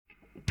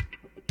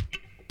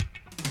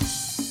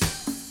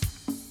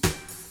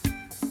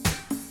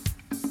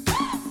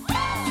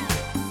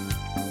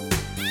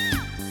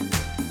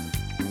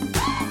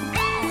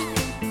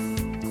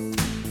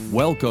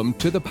Welcome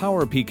to the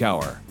Power Peak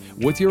Hour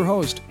with your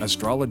host,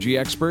 astrology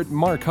expert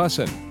Mark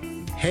Husson.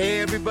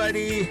 Hey,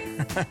 everybody.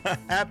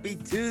 Happy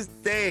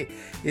Tuesday.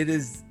 It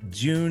is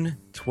June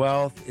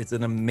 12th. It's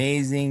an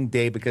amazing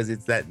day because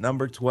it's that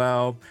number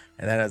 12,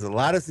 and that has a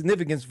lot of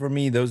significance for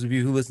me. Those of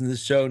you who listen to the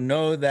show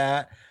know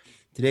that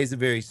today's a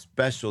very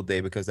special day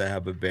because I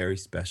have a very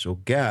special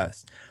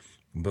guest.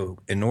 But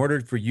in order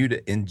for you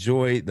to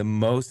enjoy the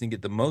most and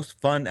get the most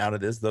fun out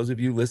of this, those of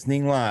you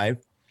listening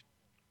live,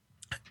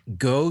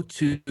 go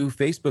to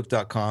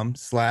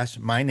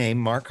facebook.com/my name,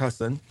 Mark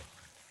Husson.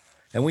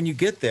 And when you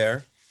get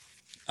there,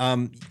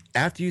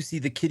 after you see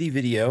the kitty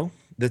video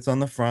that's on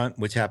the front,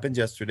 which happened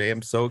yesterday,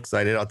 I'm so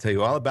excited. I'll tell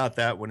you all about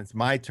that when it's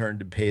my turn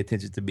to pay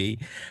attention to me.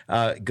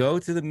 Go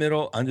to the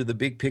middle under the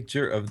big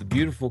picture of the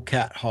beautiful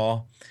Katt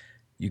Hall.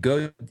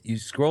 You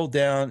scroll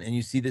down and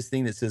you see this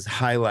thing that says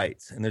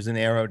highlights, and there's an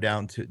arrow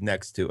down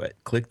next to it.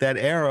 Click that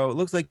arrow. It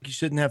looks like you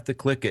shouldn't have to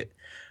click it,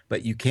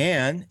 but you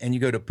can, and you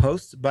go to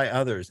posts by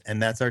others,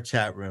 and that's our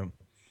chat room.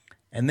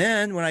 And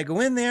then when I go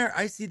in there,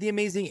 I see the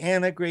amazing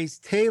Anna Grace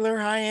Taylor.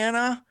 Hi,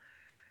 Anna.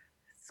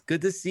 It's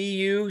good to see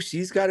you.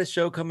 She's got a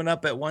show coming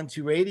up at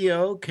 1-2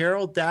 Radio.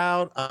 Carol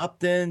Dowd,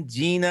 Upton,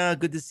 Gina.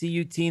 Good to see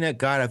you, Tina.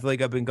 God, I feel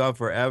like I've been gone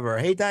forever.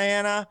 Hey,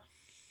 Diana.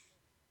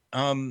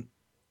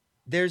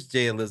 There's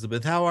Jay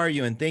Elizabeth. How are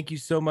you? And thank you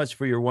so much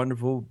for your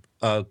wonderful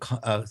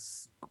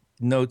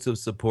notes of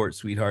support,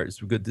 sweetheart.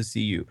 It's good to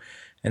see you.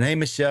 And hey,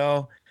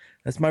 Michelle,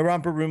 that's my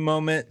romper room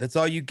moment. That's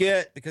all you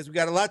get because we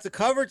got a lot to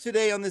cover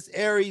today on this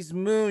Aries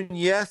moon.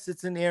 Yes,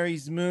 it's an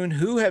Aries moon.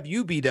 Who have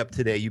you beat up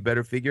today? You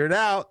better figure it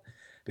out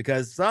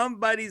because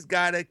somebody's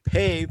got to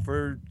pay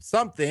for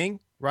something,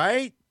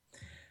 right?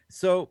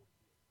 So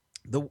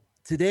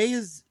today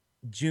is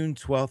June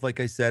 12th, like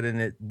I said,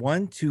 and at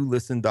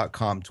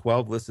 12listen.com,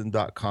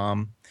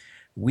 12listen.com,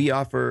 we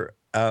offer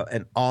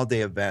an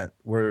all-day event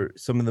where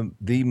some of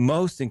the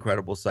most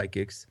incredible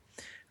psychics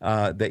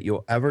that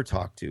you'll ever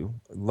talk to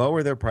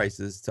lower their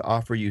prices to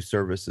offer you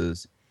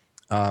services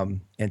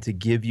and to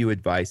give you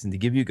advice and to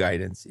give you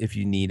guidance if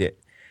you need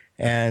it.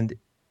 And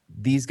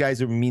these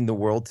guys mean the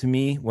world to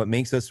me. What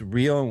makes us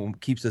real and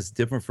what keeps us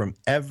different from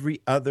every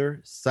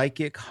other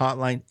psychic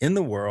hotline in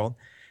the world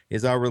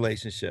is our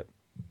relationship.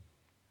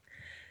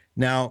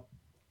 Now,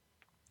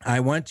 I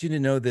want you to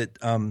know that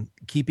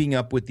keeping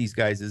up with these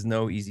guys is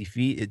no easy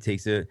feat. It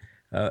takes a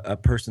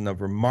person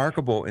of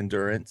remarkable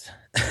endurance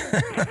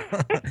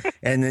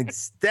and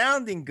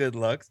astounding good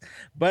looks.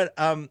 But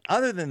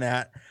other than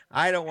that,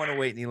 I don't want to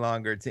wait any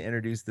longer to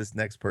introduce this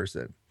next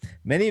person.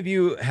 Many of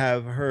you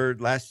have heard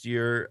last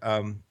year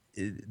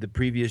the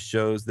previous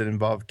shows that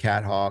involved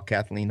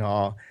Kathleen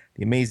Hall,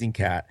 the amazing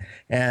Katt.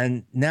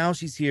 And now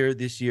she's here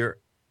this year.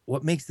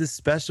 What makes this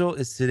special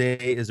is today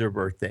is her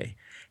birthday.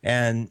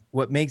 And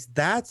what makes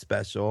that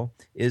special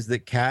is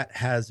that Katt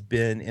has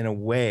been, in a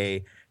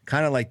way,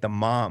 kind of like the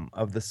mom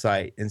of the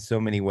site in so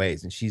many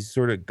ways. And she's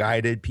sort of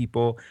guided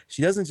people.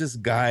 She doesn't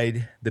just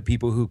guide the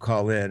people who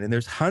call in. And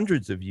there's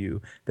hundreds of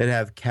you that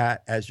have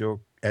Katt as your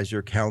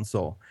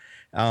counsel.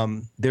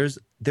 There's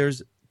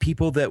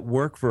people that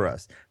work for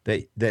us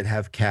that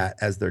have Katt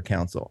as their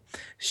counsel.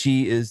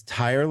 She is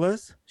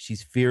tireless.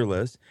 She's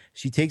fearless.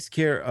 She takes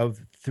care of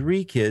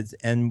 3 kids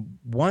and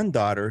 1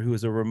 daughter who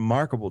is a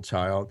remarkable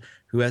child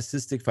who has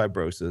cystic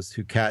fibrosis,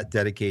 who Katt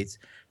dedicates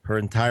her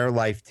entire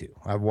life to.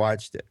 I've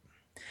watched it.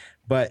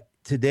 But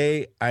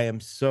today I am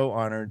so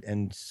honored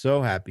and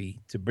so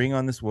happy to bring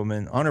on this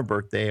woman on her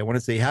birthday. I want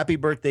to say happy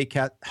birthday,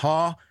 Katt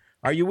Hall.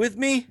 Are you with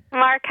me?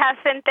 Mark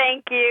Husson,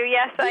 thank you.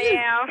 Yes,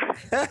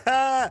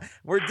 I am.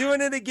 We're doing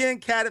it again,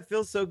 Katt. It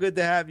feels so good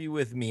to have you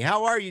with me.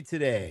 How are you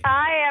today?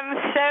 I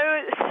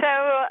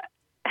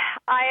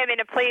am in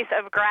a place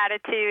of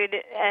gratitude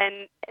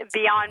and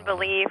beyond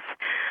belief.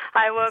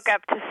 I woke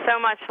up to so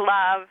much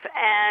love,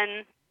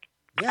 and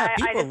yeah,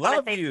 people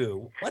love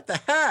you. What the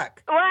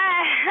heck? Well,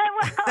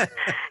 I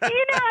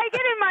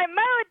get in my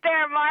mode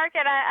there, Mark,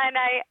 and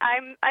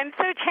I'm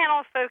so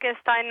channel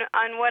focused on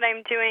what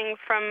I'm doing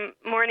from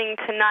morning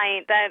to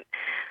night that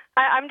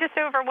I'm just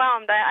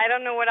overwhelmed. I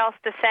don't know what else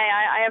to say.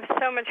 I have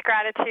so much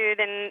gratitude,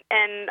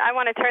 and I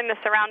want to turn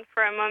this around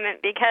for a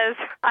moment because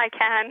I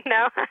can,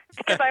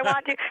 because I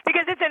want to,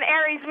 because it's an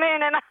Aries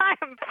moon, and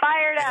I'm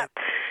fired up.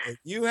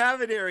 You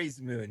have an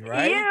Aries moon,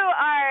 right? You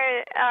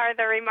are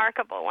the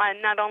remarkable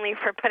one, not only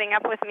for putting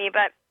up with me,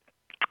 but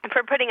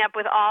for putting up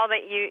with all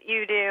that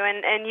you do,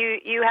 and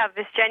you have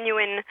this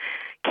genuine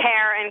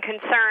care and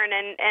concern,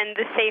 and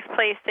the safe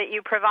place that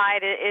you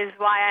provide is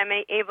why I'm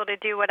able to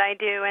do what I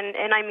do,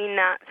 and I mean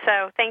that.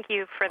 So thank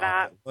you for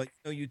that. Well,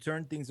 you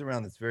turn things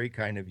around. That's very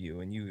kind of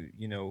you, and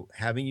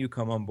having you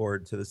come on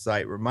board to the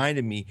site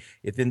reminded me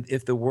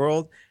if the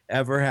world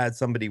ever had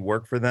somebody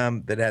work for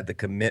them that had the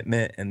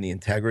commitment and the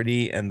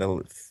integrity and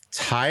the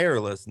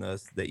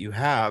tirelessness that you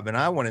have, and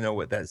I want to know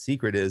what that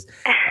secret is.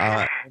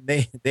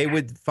 They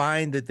would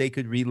find that they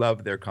could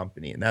relove their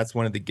company, and that's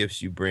one of the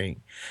gifts you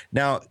bring.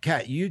 Now,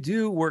 Katt, you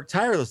do work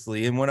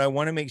tirelessly, and what I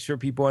want to make sure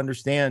people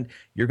understand,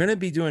 you're going to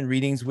be doing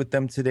readings with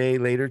them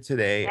later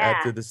today,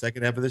 after the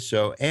second half of the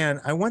show,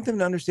 and I want them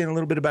to understand a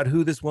little bit about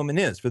who this woman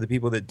is. For the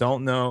people that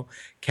don't know,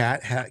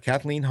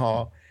 Kathleen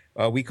Hall,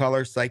 we call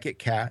her Psychic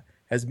Katt,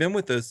 has been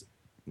with us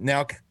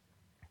now.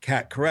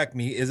 Katt, correct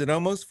me, is it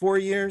almost 4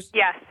 years?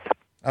 Yes.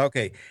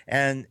 Okay.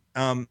 And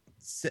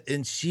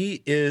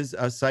she is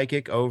a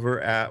psychic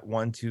over at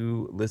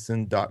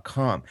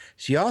 12listen.com.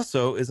 She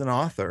also is an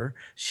author.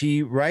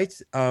 She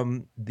writes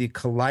the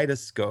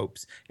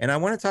kaleidoscopes, and I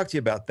want to talk to you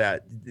about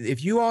that.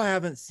 If you all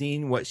haven't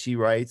seen what she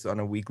writes on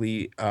a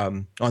weekly,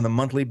 on a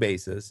monthly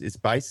basis, it's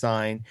by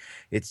sign,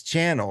 it's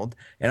channeled,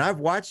 and I've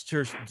watched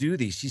her do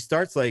these. She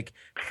starts like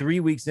 3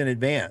 weeks in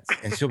advance,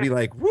 and she'll be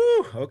like,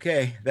 "Woo,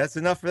 okay, that's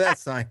enough for that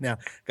sign. Now,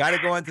 got to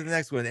go on to the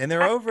next one." And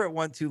they're over at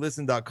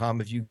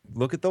 12listen.com. If you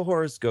look at the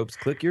horoscopes,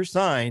 click your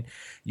sign,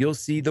 you'll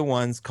see the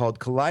ones called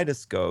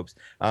kaleidoscopes.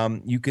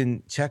 You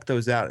can check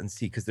those out and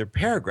see, because they're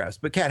paragraphs.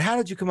 But Katt, how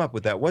did you come up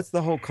with that? What's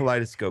the whole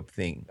kaleidoscope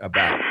thing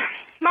about?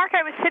 Mark,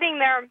 I was sitting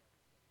there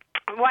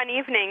one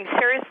evening,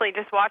 seriously,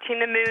 just watching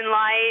the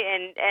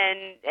moonlight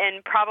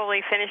and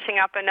probably finishing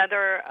up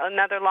another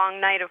long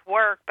night of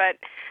work, but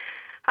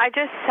I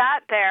just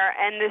sat there,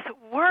 and this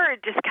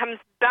word just comes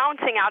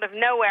bouncing out of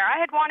nowhere. I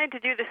had wanted to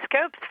do the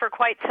scopes for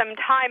quite some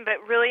time,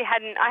 but really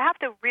hadn't. I have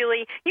to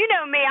really, you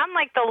know me, I'm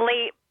like the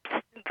late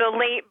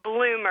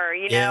bloomer,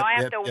 you know. I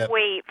have to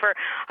wait for,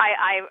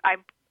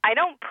 I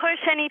don't push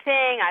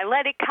anything. I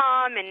let it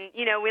come, and,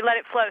 you know, we let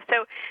it flow.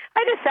 So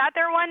I just sat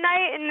there one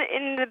night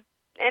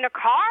in a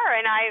car,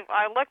 and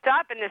I looked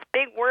up, and this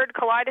big word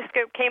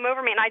kaleidoscope came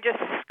over me, and I just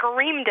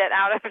screamed it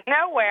out of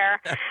nowhere.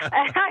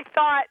 And I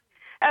thought,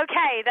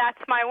 okay,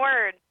 that's my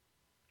word.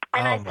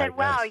 And I said,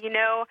 wow, you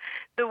know,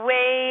 the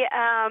way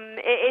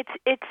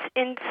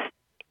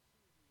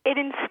it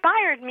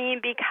inspired me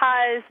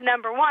because,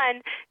 number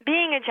one,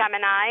 being a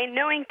Gemini,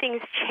 knowing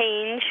things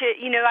change,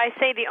 you know, I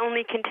say the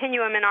only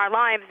continuum in our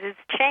lives is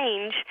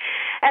change.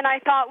 And I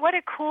thought, what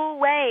a cool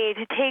way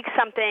to take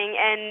something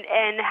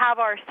and have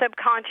our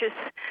subconscious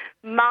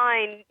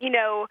mind, you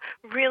know,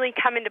 really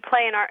come into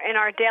play in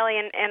our daily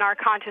and our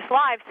conscious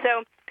lives.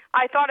 So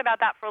I thought about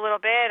that for a little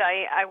bit.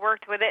 I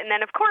worked with it. And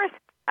then, of course,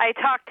 I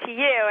talked to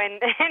you,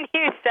 and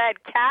you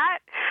said,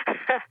 Katt,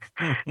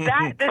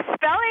 that the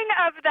spelling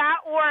of that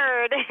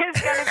word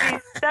is going to be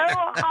so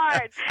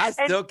hard. I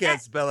still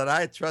can't spell it.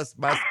 I trust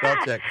my spell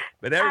check.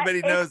 But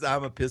everybody knows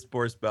I'm a piss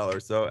poor speller.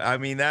 So, I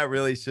mean, that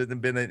really shouldn't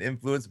have been an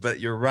influence. But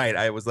you're right.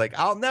 I was like,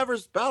 I'll never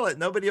spell it.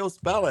 Nobody will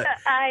spell it.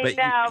 I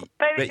know.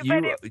 But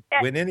you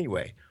went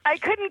anyway. I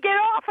couldn't get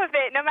off of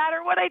it. No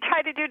matter what I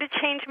tried to do to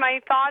change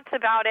my thoughts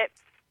about it,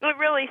 it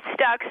really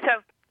stuck.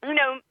 So, you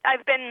know,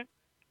 I've been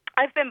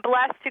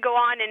blessed to go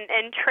on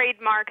and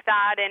trademark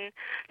that and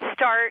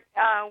start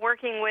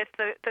working with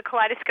the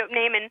kaleidoscope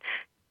name. And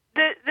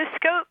the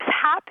scopes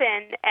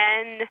happen,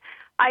 and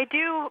I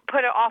do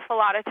put an awful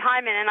lot of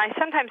time in, and I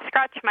sometimes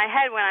scratch my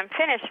head when I'm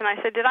finished, and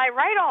I said, did I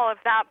write all of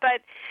that?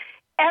 But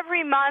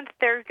every month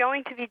they're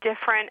going to be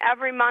different.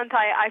 Every month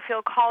I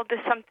feel called to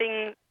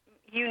something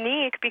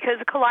unique, because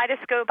a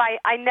kaleidoscope,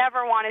 I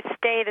never want to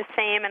stay the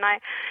same, and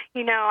I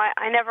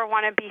never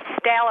want to be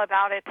stale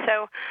about it.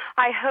 So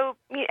I hope,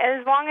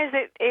 as long as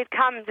it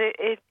comes,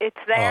 it's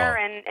there,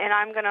 and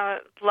I'm going to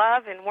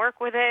love and work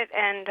with it.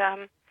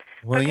 And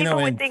well, you know,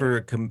 and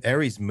for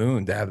Aries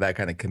moon to have that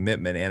kind of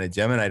commitment, and a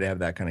Gemini to have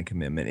that kind of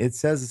commitment, it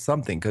says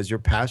something, because you're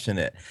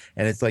passionate,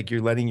 and it's like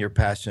you're letting your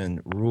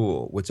passion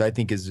rule, which I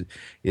think is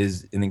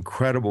an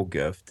incredible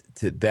gift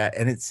to that,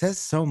 and it says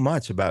so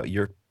much about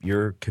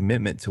your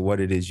commitment to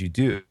what it is you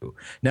do.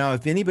 Now,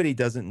 if anybody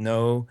doesn't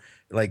know,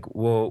 like,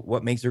 well,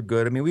 what makes her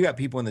good? I mean, we got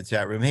people in the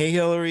chat room. Hey,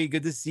 Hillary,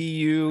 good to see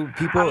you.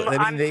 People,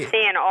 I'm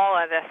seeing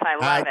all of this. I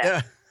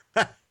love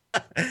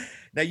it.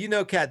 Now, you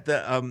know, Katt,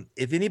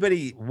 if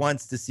anybody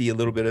wants to see a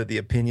little bit of the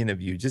opinion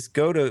of you, just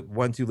go to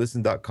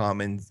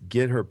 12listen.com and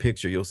get her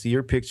picture. You'll see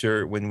her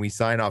picture when we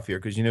sign off here,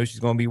 because you know she's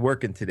going to be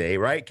working today,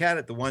 right, Katt,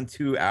 at the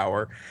 1-2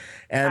 hour.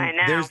 And I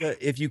know.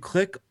 if you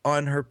click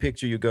on her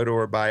picture, you go to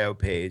her bio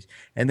page,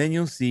 and then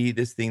you'll see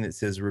this thing that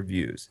says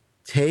reviews.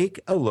 Take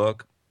a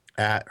look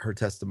at her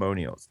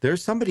testimonials.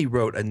 There's somebody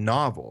wrote a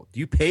novel.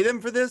 Do you pay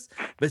them for this?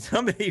 But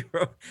somebody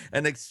wrote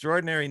an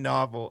extraordinary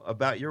novel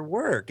about your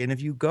work. And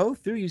if you go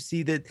through, you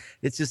see that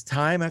it's just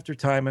time after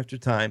time after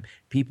time,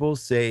 people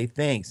say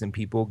thanks and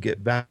people get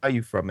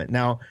value from it.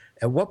 Now,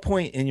 at what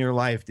point in your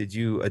life did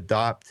you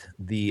adopt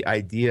the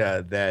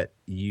idea that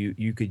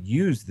you could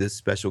use this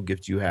special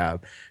gift you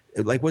have?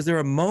 Like, was there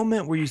a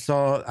moment where you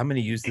saw, I'm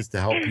going to use this to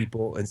help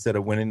people instead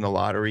of winning the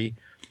lottery?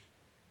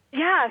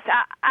 Yes,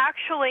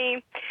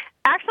 actually,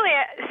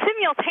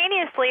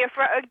 simultaneously,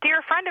 a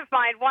dear friend of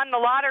mine won the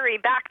lottery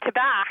back to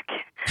back,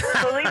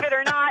 believe it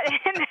or not,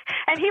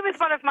 and he was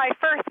one of my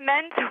first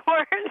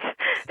mentors.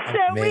 So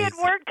Amazing. We had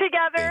worked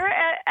together.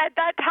 At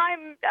that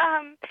time,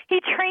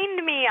 he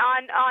trained me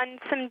on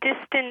some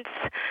distance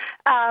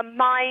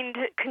mind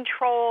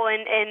control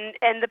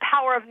and the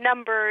power of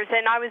numbers.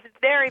 And I was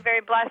very,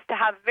 very blessed to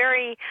have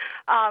very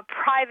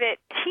private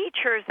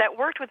teachers that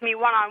worked with me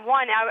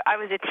one-on-one. I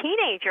was a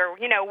teenager,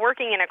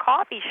 working in a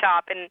coffee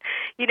shop, and,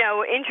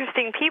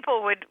 interesting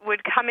people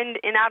would come in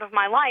and out of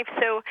my life.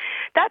 So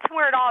that's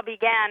where it all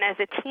began as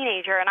a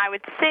teenager. And I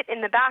would sit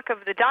in the back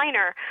of the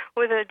diner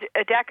with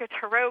a deck of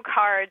tarot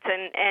cards,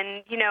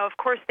 and of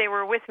course they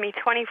were with me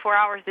 24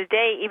 hours a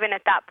day, even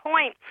at that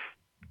point.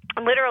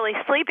 Literally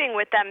sleeping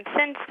with them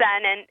since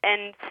then,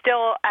 and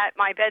still at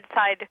my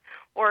bedside,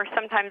 or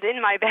sometimes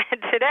in my bed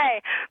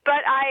today.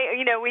 But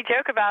we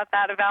joke about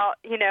that, about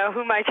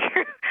who my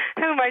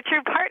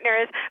true partner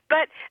is.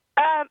 But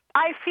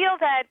I feel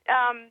that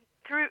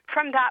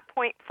from that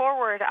point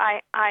forward,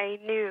 I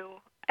knew,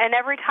 and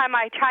every time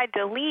I tried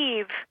to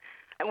leave,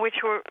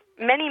 which were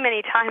many,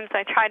 many times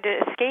I tried to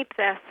escape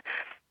this,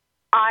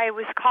 I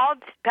was called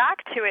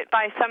back to it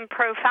by some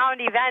profound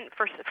event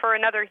for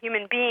another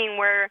human being,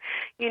 where,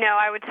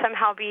 I would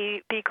somehow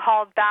be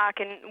called back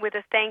and with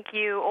a thank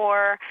you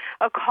or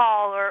a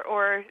call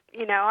or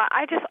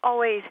I just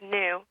always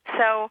knew.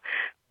 So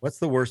what's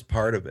the worst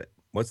part of it?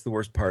 What's the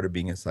worst part of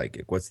being a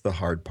psychic? What's the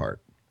hard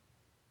part?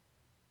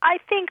 I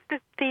think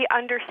that the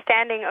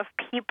understanding of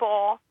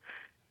people,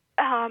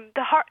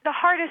 the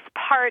hardest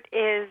part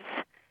is,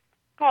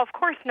 well, of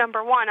course,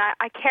 number one,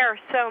 I care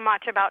so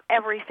much about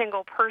every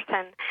single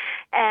person,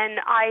 and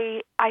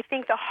I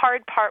think the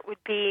hard part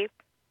would be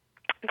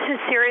to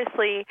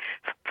seriously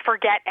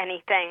forget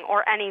anything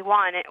or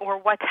anyone or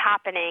what's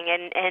happening,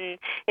 and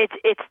it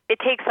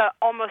takes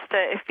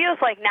it feels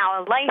like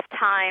now a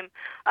lifetime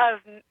of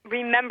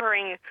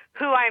remembering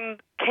who I'm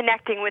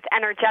connecting with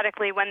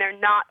energetically when they're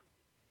not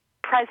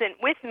present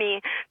with me,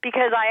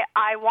 because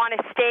I want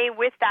to stay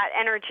with that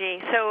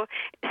energy. So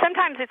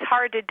sometimes it's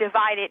hard to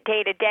divide it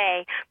day to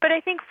day, but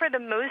I think for the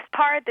most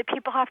part that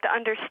people have to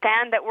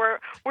understand that we're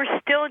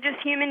still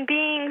just human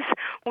beings.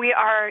 We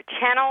are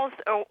channels,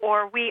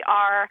 or we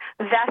are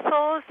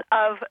vessels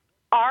of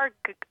our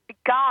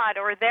God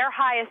or their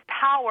highest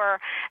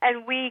power,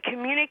 and we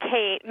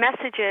communicate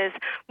messages.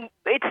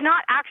 It's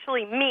not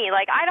actually me.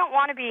 Like, I don't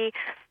want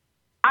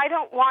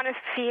to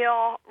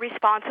feel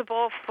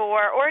responsible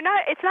for, or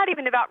not. It's not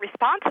even about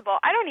responsible.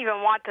 I don't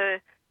even want to.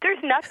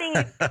 There's nothing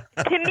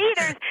to me.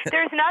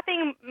 There's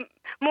nothing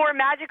more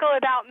magical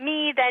about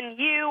me than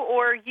you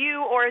or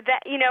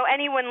that,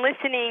 anyone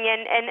listening.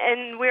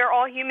 And we're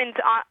all humans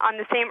on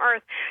the same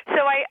earth.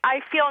 So I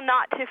feel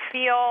not to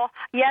feel.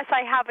 Yes,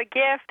 I have a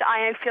gift.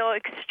 I feel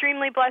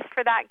extremely blessed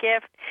for that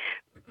gift.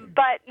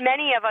 But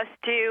many of us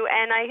do,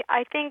 and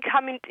I think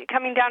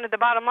coming down to the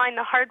bottom line,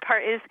 the hard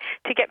part is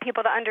to get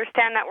people to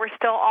understand that we're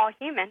still all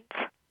humans.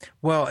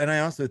 Well, and I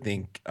also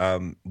think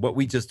what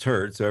we just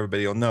heard, so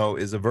everybody will know,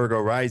 is a Virgo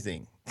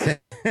rising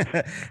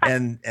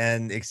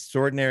and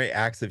extraordinary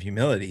acts of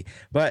humility.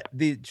 But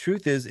the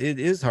truth is, it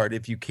is hard.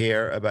 If you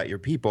care about your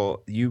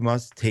people, you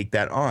must take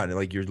that on.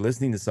 Like, you're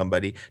listening to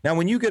somebody. Now,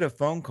 when you get a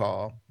phone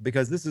call,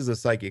 because this is a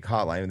psychic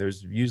hotline, and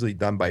there's usually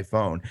done by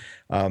phone,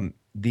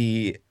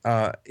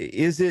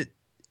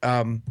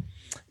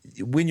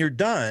 when you're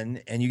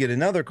done and you get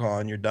another call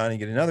and you're done and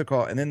you get another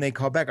call and then they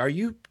call back, are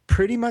you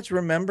pretty much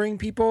remembering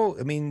people?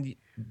 I mean,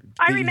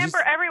 I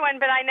remember everyone,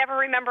 but I never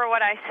remember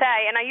what I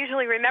say, and I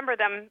usually remember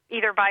them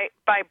either by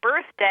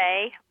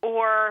birthday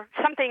or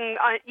something,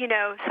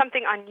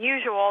 something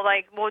unusual,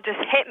 like will just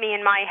hit me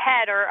in my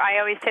head, or I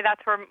always say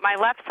that's where my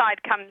left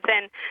side comes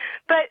in.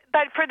 But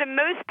for the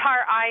most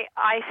part, I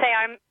say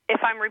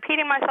if I'm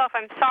repeating myself,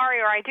 I'm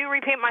sorry, or I do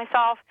repeat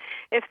myself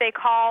if they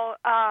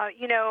call,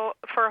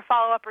 for a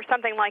follow-up or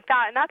something like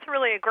that, and that's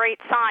really a great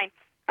sign.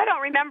 I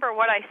don't remember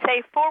what I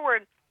say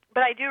forward,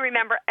 but I do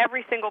remember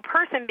every single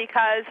person,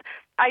 because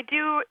I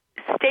do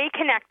stay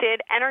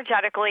connected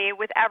energetically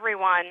with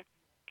everyone.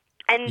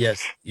 And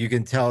yes, you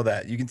can tell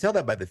that. You can tell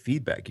that by the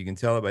feedback. You can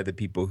tell it by the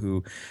people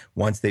who,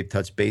 once they've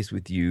touched base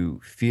with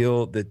you,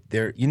 feel that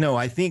they're,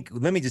 I think,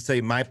 let me just tell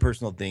you my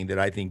personal thing that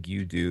I think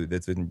you do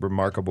that's a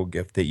remarkable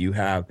gift that you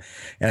have.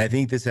 And I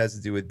think this has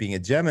to do with being a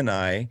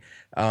Gemini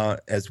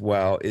as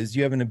well, is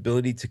you have an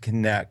ability to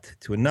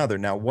connect to another.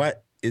 Now,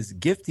 what is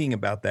gifting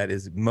about that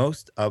is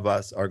most of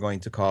us are going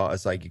to call a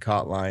psychic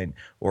hotline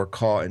or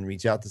call and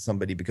reach out to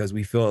somebody because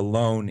we feel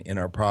alone in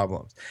our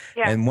problems.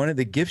 Yeah. And one of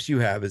the gifts you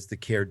have is to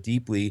care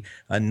deeply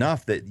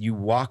enough that you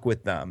walk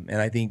with them.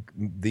 And I think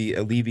the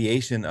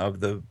alleviation of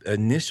the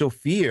initial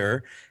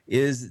fear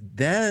is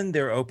then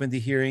they're open to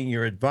hearing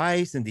your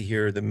advice and to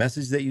hear the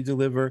message that you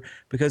deliver,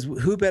 because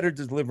who better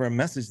to deliver a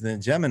message than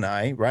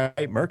Gemini,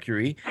 right?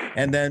 Mercury,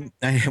 and then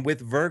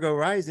with Virgo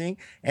rising,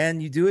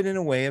 and you do it in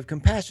a way of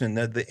compassion.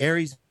 The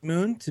Aries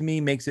moon, to me,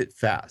 makes it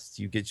fast.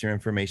 You get your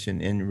information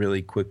in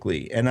really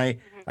quickly. And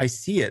I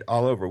see it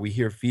all over. We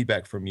hear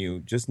feedback from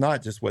you,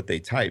 not just what they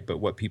type, but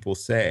what people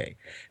say.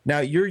 Now,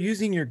 you're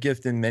using your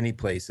gift in many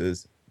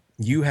places.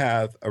 You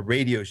have a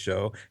radio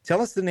show.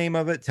 Tell us the name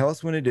of it. Tell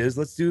us when it is.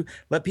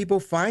 Let people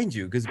find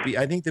you, because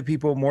I think the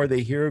people, more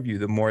they hear of you,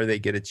 the more they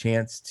get a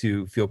chance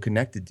to feel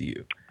connected to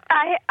you.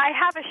 I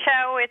have a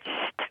show which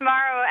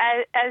tomorrow,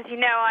 as you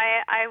know,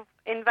 I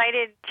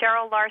invited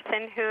Gerald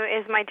Larson, who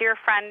is my dear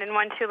friend and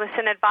one to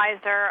listen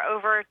advisor,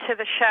 over to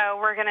the show.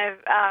 We're going to,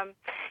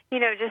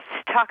 just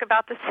talk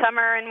about the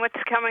summer and what's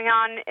going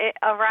on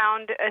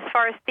around as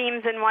far as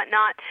themes and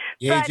whatnot.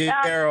 Hey,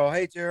 Gerald.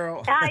 Hey,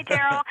 Gerald. Hi,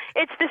 Gerald.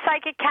 It's the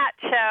Psychic Cat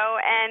Show,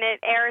 and it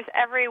airs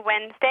every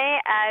Wednesday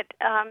at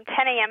 10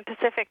 a.m.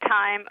 Pacific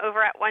time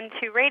over at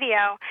 12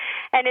 Radio.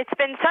 And it's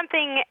been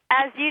something,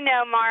 as you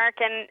know, Mark,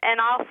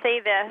 and I'll say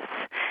this,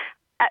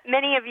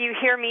 many of you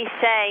hear me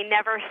say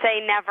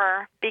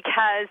never,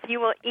 because you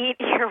will eat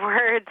your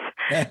words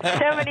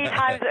so many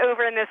times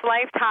over in this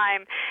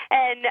lifetime.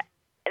 And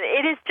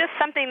it is just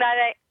something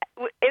that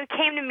it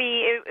came to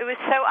me, it was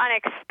so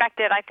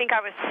unexpected. I think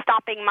I was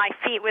stomping my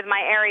feet with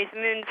my Aries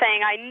moon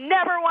saying, I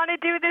never want to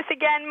do this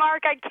again,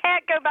 Mark. I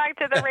can't go back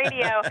to the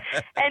radio.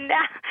 and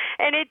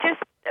it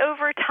just,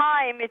 over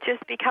time, it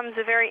just becomes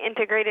a very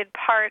integrated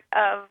part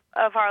of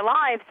our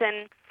lives.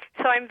 And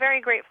so I'm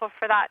very grateful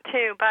for that,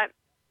 too. But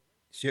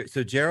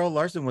so Gerald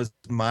Larson was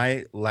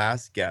my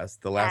last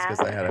guest. The last guest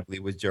I had, I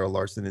believe, was Gerald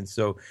Larson. And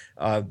so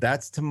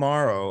that's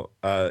tomorrow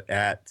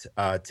at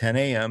 10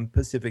 a.m.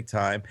 Pacific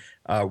time,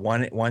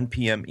 1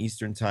 p.m.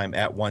 Eastern time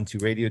at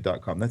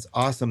 12radio.com. That's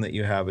awesome that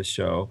you have a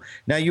show.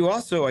 Now, you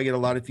also, I get a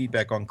lot of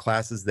feedback on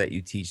classes that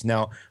you teach.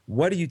 Now,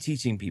 what are you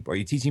teaching people? Are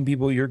you teaching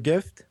people your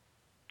gift?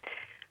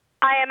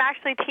 I am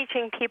actually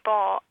teaching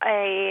people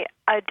a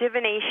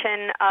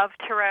divination of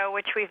tarot,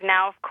 which we've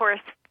now, of course,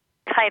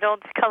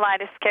 titled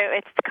Kaleidoscope.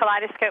 It's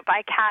Kaleidoscope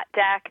by Cat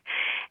Deck,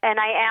 and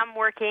I am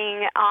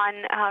working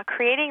on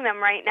creating them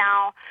right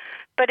now.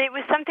 But it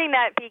was something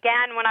that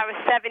began when I was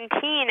 17,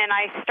 and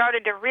I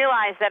started to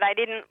realize that I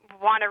didn't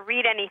want to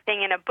read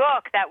anything in a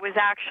book that was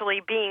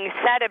actually being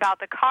said about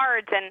the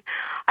cards, and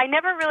I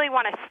never really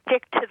want to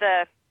stick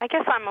to I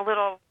guess I'm a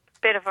little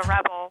bit of a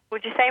rebel.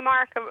 Would you say,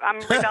 Mark? I'm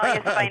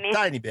rebellious by nature.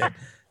 Tiny bit.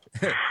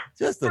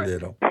 Just a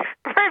little.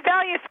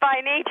 Rebellious by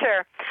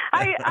nature.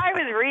 I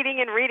was reading,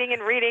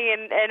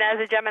 and as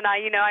a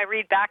Gemini, I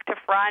read back to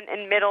front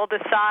and middle to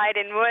side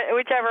and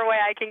whichever way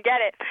I can get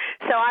it.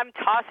 So I'm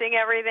tossing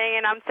everything,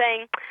 and I'm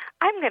saying,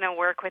 I'm going to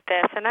work with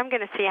this, and I'm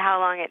going to see how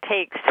long it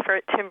takes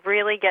to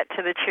really get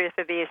to the truth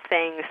of these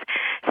things.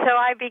 So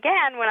I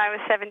began when I was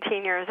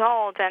 17 years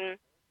old, and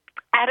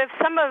out of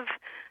some of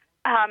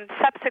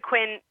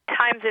subsequent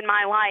times in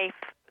my life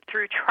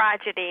through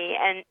tragedy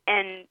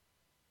and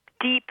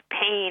deep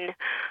pain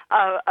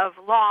of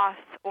loss,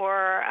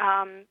 or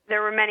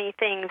there were many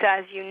things,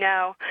 as you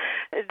know,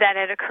 that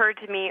had occurred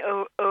to me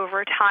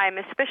over time,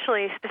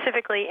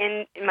 specifically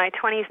in my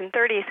 20s and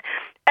 30s.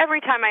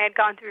 Every time I had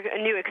gone through a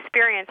new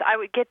experience, I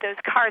would get those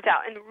cards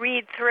out and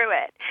read through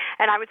it,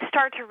 and I would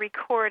start to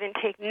record and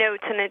take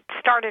notes, and it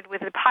started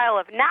with a pile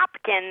of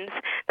napkins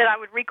that I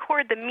would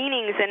record the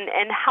meanings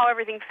and how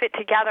everything fit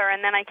together,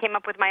 and then I came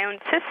up with my own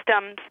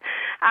systems,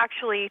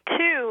 actually,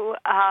 too,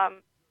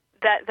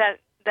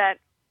 that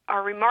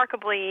are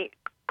remarkably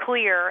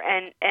clear,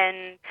 and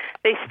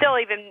they still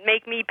even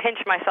make me pinch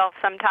myself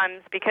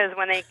sometimes, because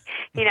when they,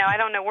 I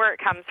don't know where it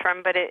comes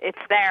from, but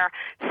it's there.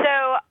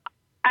 So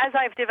as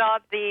I've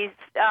developed these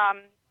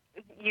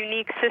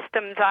unique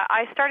systems,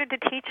 I started to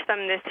teach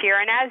them this year.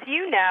 And as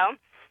you know,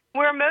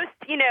 where most,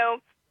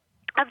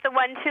 of the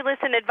ones who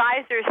listen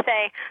advisors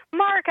say,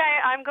 Mark,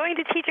 I'm going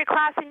to teach a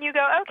class, and you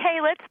go, okay,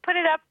 let's put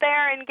it up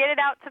there and get it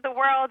out to the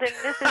world, and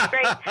this is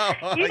great.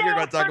 You're going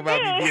to talk about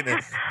me being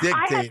a dictator.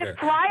 I had to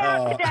fly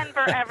out to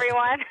Denver,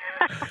 everyone,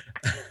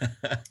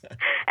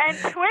 and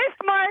twist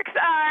Mark's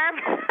arm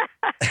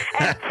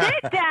and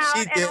sit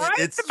down and write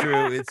It's the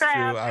true. It's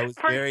true.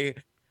 program.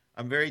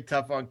 I'm very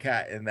tough on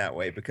Kat in that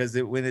way, because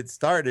when it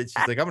started,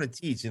 she's like, I'm going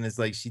to teach. And it's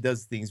like, she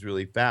does things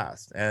really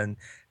fast. And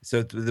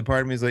so the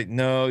part of me is like,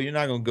 no, you're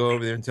not going to go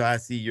over there until I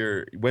see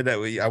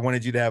I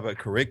wanted you to have a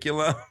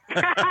curriculum.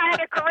 I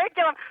had a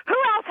curriculum. Who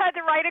else had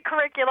to write a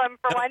curriculum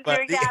for 12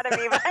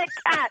 Academy but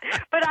Kat?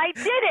 But I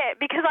did it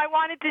because I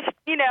wanted to,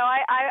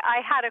 I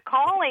had a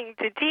calling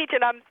to teach,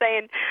 and I'm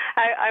saying,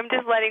 I'm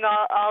just letting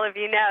all of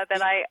you know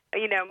that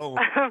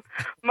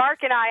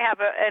Mark and I have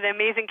an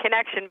amazing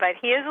connection, but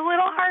he is a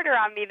little harder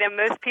on me than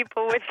most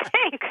people would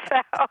think,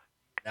 so.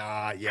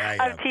 Yeah,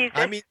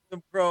 I mean,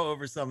 some pro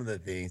over some of the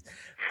things.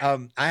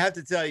 I have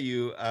to tell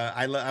you,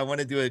 I want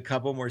to do a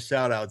couple more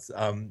shout outs.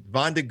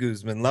 Vonda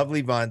Guzman,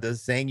 lovely Vonda,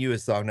 sang you a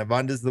song. Now,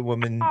 Vonda's the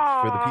woman,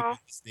 for the people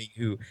listening,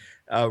 who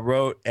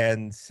wrote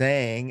and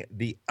sang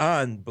the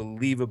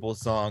unbelievable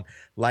song,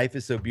 Life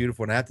is So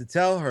Beautiful. And I have to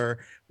tell her,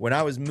 when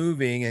I was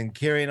moving and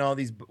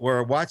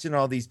watching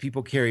all these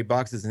people carry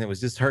boxes, and it was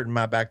just hurting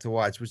my back to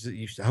watch, which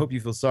I hope you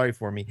feel sorry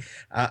for me.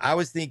 I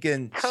was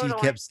thinking, totally. She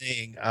kept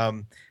saying,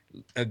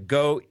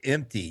 go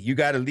empty. You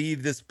got to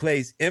leave this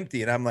place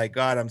empty. And I'm like,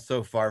 God, I'm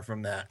so far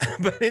from that.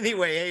 But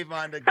anyway, hey,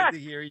 Vonda, good to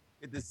hear you.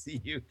 Good to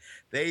see you.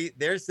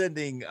 They're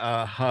sending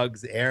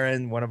hugs.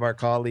 Aaron, one of our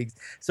colleagues.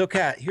 So,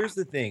 Kat, here's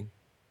the thing.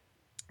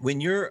 When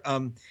you're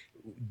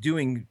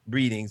doing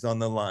readings on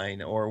the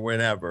line or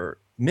whenever,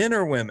 men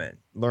or women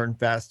learn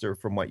faster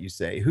from what you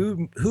say.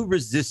 Who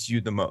resists you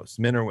the most,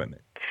 men or women?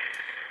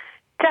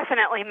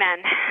 Definitely men.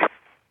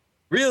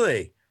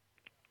 Really?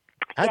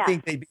 I Yeah.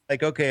 think they'd be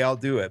like, okay, I'll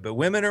do it. But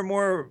women are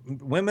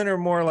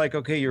more like,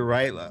 okay, you're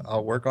right.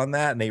 I'll work on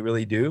that. And they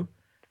really do.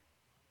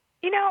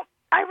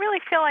 I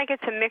really feel like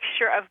it's a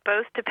mixture of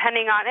both,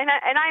 depending on,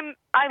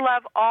 I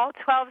love all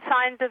 12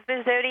 signs of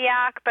the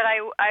zodiac, but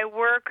I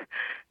work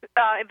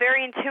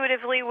very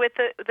intuitively with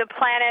the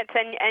planets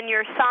and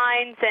your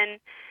signs, and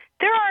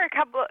there are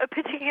a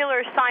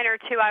particular sign or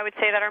two, I would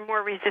say, that are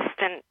more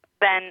resistant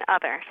than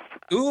others.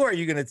 Who are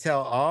you going to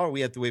tell? Oh, we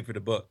have to wait for the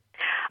book.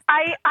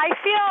 I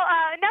feel,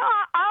 no,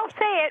 I'll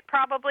say it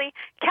probably.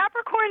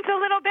 Capricorn's a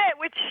little bit,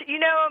 which,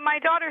 my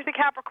daughter's a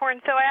Capricorn,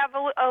 so I have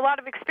a lot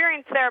of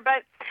experience there.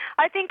 But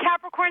I think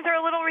Capricorns are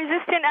a little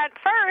resistant at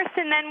first,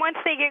 and then once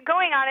they get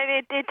going on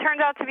it, it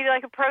turns out to be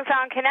like a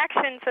profound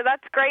connection, so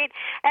that's great.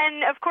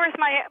 And, of course,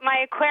 my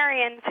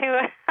Aquarians, who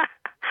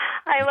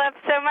I love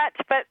so much,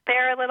 but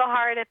they're a little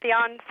hard at the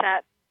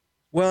onset.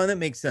 Well, and it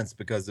makes sense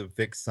because of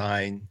fixed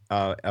sign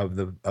of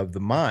the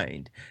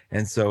mind,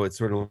 and so it's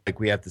sort of like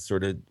we have to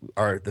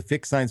the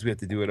fixed signs. We have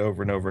to do it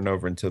over and over and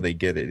over until they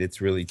get it.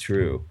 It's really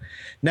true.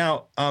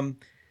 Now,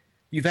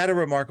 you've had a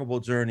remarkable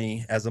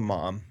journey as a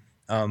mom.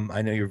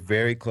 I know you're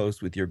very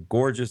close with your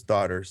gorgeous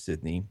daughter,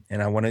 Sydney,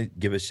 and I want to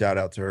give a shout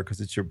out to her because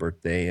it's your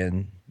birthday,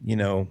 and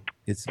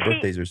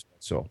birthdays are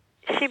special.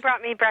 She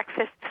brought me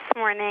breakfast this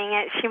morning.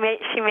 She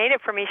made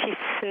it for me. She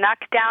snuck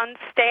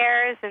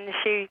downstairs and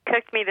she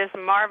cooked me this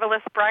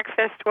marvelous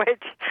breakfast,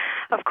 which,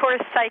 of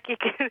course, Psychic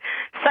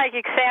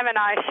Sam and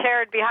I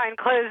shared behind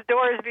closed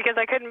doors because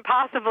I couldn't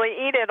possibly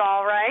eat it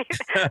all, right?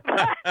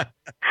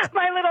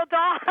 My little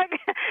dog.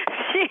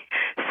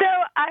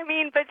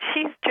 But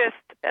she's just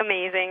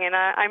amazing, and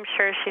I'm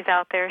sure she's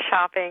out there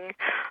shopping.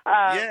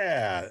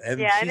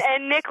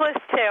 And Nicholas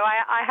too.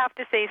 I have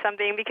to say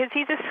something because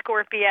he's a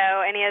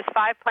Scorpio and he has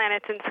 5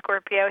 planets in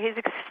Scorpio. He's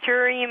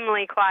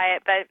extremely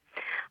quiet, but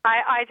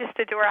I just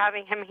adore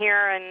having him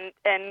here,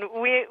 and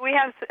we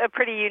have a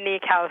pretty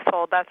unique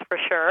household, that's for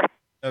sure.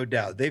 No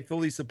doubt. They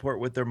fully support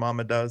what their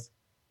mama does?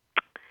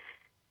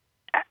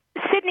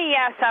 Sydney,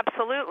 yes,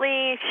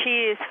 absolutely.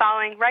 She is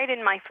following right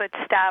in my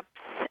footsteps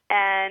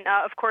and,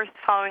 of course,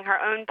 following her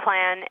own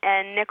plan.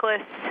 And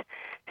Nicholas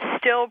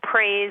still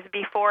prays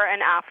before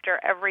and after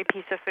every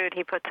piece of food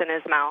he puts in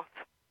his mouth.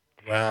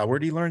 Wow. Where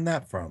did he learn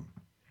that from?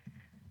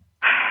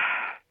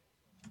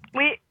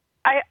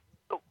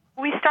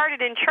 We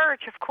started in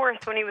church, of course,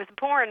 when he was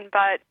born,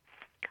 but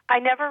I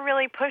never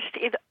really pushed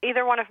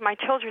either one of my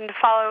children to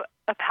follow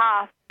a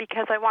path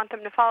because I want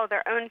them to follow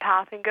their own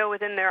path and go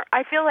within their...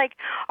 I feel like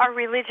our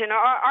religion,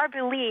 our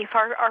belief,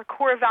 our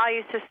core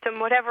value system,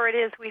 whatever it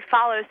is we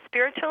follow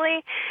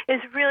spiritually, is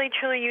really,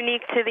 truly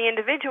unique to the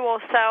individual.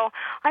 So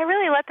I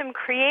really let them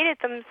create it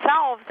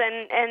themselves,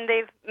 and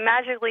they've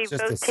magically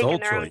both taken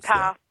their own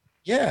path.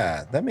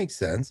 Yeah, that makes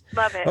sense.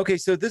 Love it. Okay,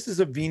 so this is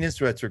a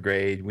Venus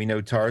retrograde. We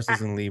know Tauruses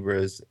and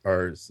Libras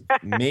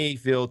may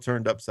feel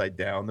turned upside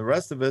down. The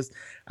rest of us,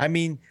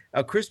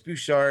 Chris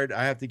Bouchard,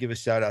 I have to give a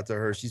shout out to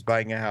her. She's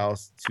buying a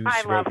house.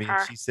 I love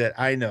her. She said,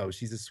 I know,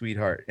 she's a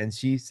sweetheart. And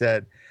she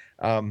said,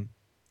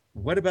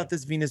 what about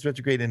this Venus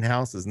retrograde in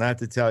houses? And I have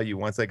to tell you,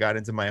 once I got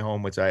into my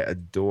home, which I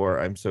adore,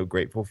 I'm so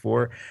grateful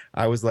for,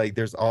 I was like,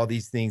 there's all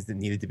these things that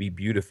needed to be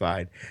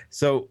beautified.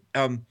 So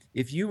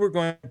if you were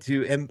going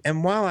to,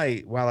 and while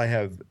I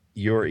have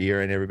your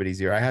ear and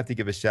everybody's ear, I have to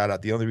give a shout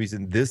out. The only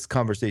reason this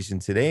conversation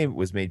today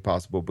was made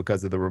possible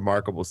because of the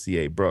remarkable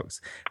C.A.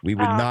 Brooks. We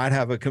would not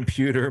have a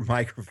computer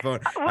microphone.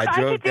 I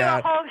could do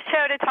a whole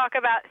show to talk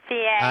about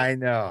C.A. I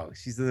know.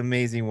 She's an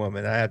amazing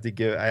woman. We have to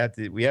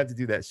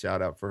do that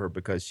shout out for her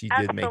because she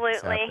did make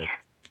this happen.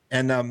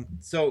 And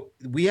so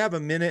we have a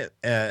minute,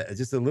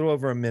 just a little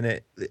over a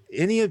minute.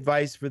 Any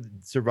advice for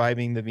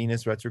surviving the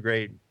Venus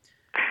retrograde?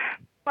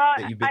 Well,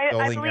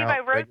 I believe I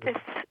wrote this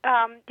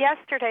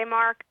yesterday,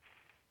 Mark.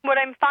 What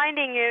I'm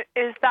finding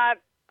is that,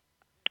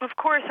 of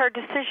course, our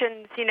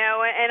decisions,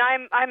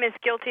 and I'm as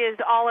guilty as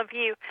all of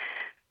you.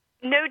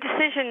 No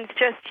decisions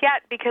just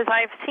yet because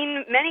I've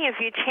seen many of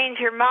you change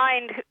your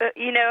mind.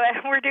 And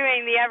we're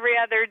doing the every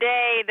other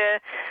day,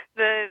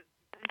 the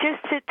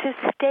just to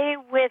stay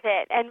with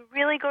it and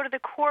really go to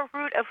the core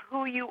root of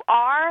who you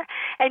are,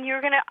 and you're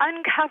going to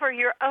uncover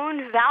your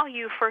own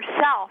value for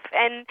self.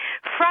 And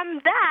from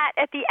that,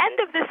 at the end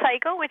of the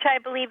cycle, which I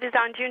believe is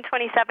on June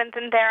 27th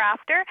and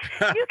thereafter,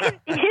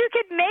 you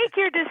can make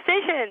your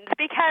decisions,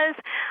 because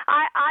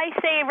I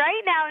say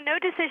right now,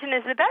 no decision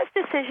is the best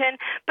decision,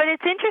 but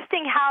it's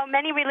interesting how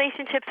many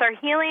relationships are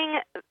healing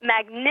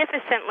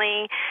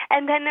magnificently,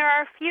 and then there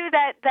are a few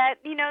that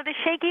the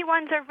shaky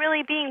ones are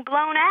really being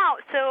blown out.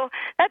 So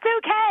that's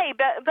okay,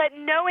 but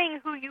knowing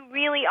who you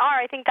really are,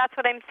 I think that's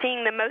what I'm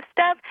seeing the most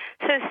of.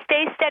 So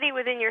stay steady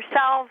within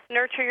yourselves,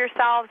 nurture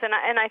yourselves, and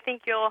I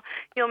think you'll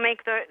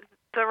make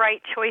the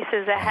right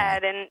choices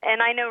ahead.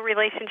 And I know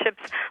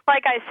relationships,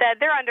 like I said,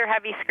 they're under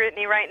heavy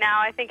scrutiny right now.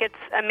 I think it's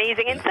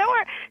amazing. And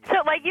so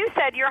like you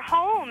said, your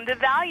home, the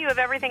value of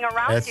everything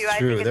around you, I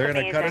think it's They're amazing. They're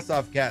going to cut us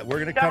off, Kat. We're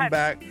going to come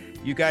back.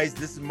 You guys,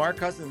 this is Mark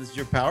Husson. This is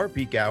your Power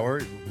Peak Hour.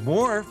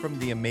 More from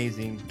the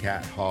amazing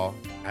Katt Hall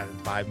in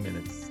 5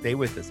 minutes. Stay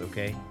with us,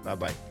 okay?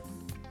 Bye-bye.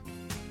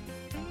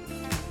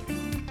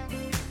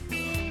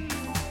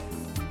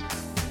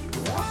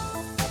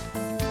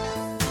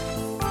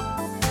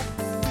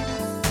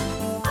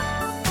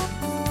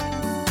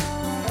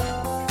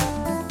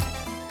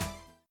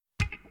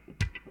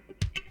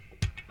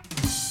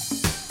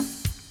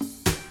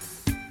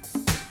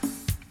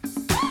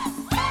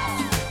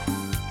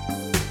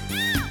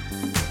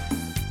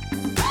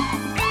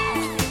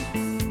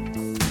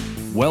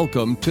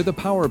 Welcome to the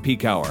Power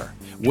Peak Hour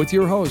with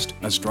your host,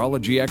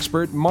 astrology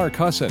expert Mark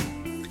Husson.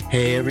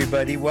 Hey,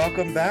 everybody.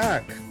 Welcome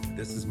back.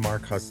 This is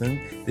Mark Husson.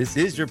 This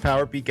is your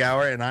Power Peak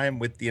Hour, and I am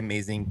with the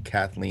amazing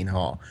Kathleen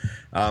Hall.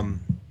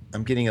 I'm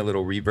getting a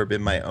little reverb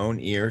in my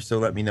own ear, so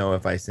let me know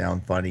if I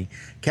sound funny.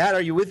 Kat,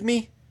 are you with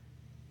me?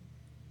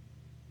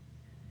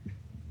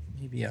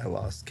 Maybe I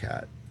lost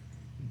Kat.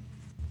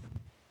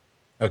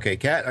 Okay,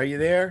 Kat, are you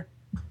there?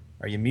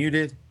 Are you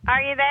muted?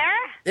 Are you there?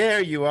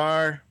 There you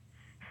are.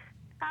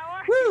 How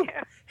are Woo! you?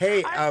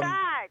 Hey, I'm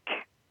back.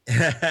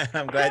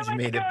 I'm glad you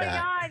made it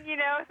back. On, you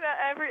know, so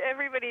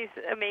everybody's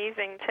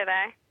amazing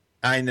today.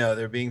 I know,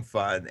 they're being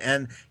fun.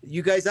 And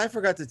you guys, I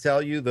forgot to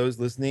tell you, those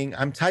listening,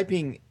 I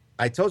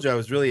told you I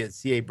was really at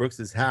C.A.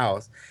 Brooks's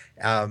house,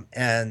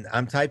 and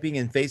I'm typing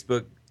in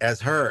Facebook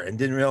as her and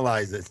didn't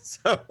realize it.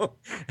 So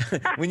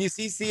when you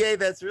see CA,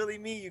 that's really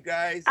me, you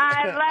guys.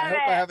 I love I hope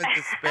it. I haven't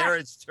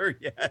disparaged her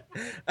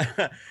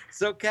yet.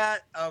 So,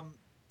 Kat,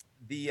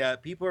 the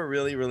people are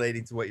really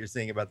relating to what you're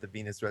saying about the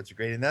Venus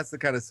retrograde, and that's the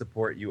kind of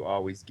support you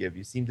always give.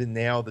 You seem to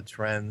nail the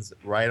trends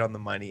right on the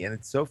money, and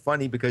it's so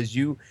funny because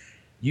you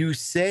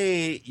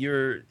say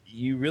you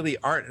really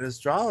aren't an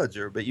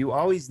astrologer, but you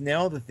always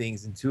nail the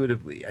things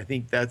intuitively. I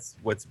think that's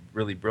what's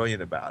really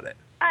brilliant about it.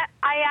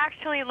 I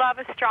actually love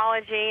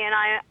astrology, and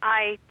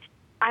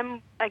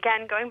I'm,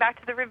 again, going back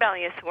to the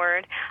rebellious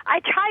word.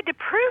 I tried to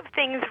prove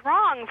things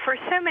wrong for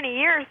so many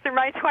years through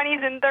my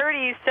 20s and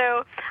 30s,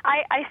 so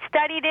I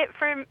studied it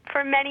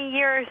for many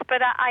years,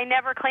 but I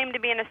never claimed to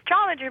be an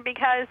astrologer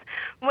because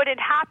what had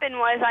happened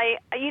was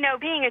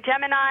being a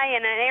Gemini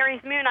and an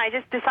Aries moon, I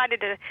just decided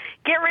to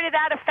get rid of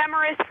that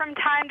ephemeris from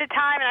time to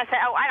time, and I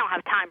said, I don't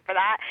have time for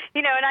that,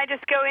 and I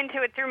just go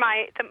into it through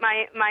my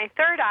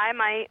third eye,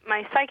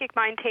 my psychic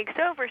mind takes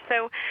over.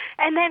 So,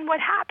 and then what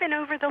happened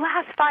over the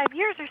last 5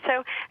 years or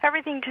so,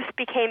 everything just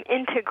became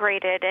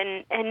integrated,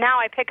 and now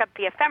I pick up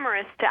the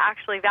ephemeris to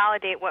actually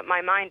validate what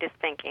my mind is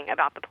thinking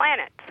about the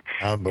planets.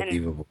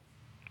 Unbelievable.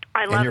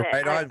 And I love it. And you're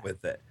right on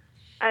with it.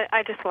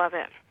 I just love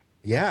it.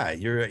 Yeah,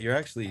 you're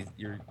actually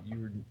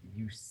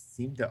you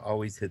seem to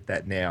always hit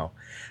that nail.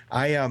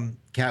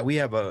 Kat, we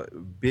have a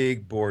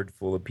big board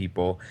full of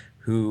people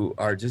who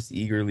are just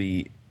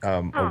eagerly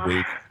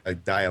await a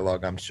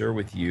dialogue, I'm sure,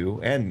 with you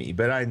and me,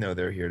 but I know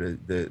they're here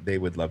they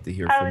would love to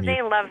hear from you. Oh,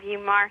 they love you,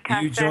 Mark.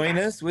 You join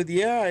us with,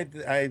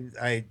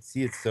 I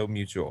see it's so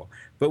mutual.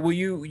 But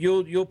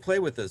you'll play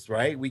with us,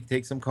 right? We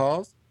take some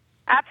calls?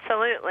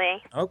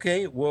 Absolutely.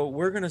 Okay, well,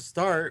 we're going to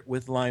start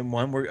with line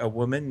one.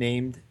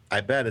 I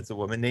bet it's a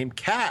woman named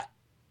Kat,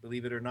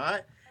 believe it or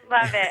not.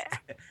 Love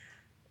it.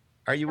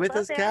 Are you with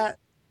us, Kat?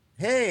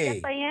 Hey.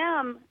 Yes, I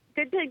am.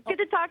 Good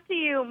to talk to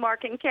you,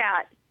 Mark and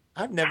Kat.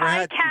 I've never Hi,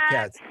 had two Kat.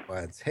 cats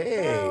once.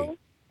 Hey. Hello.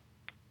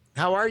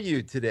 How are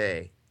you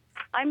today?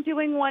 I'm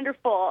doing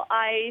wonderful.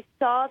 I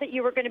saw that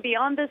you were going to be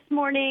on this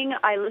morning.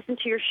 I listen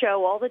to your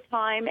show all the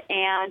time,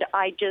 and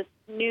I just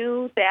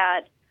knew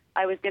that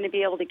I was going to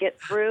be able to get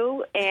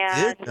through,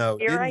 and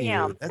here I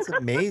am. That's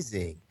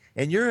amazing.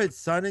 And you're a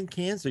sun in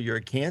Cancer. You're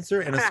a Cancer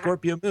and a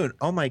Scorpio moon.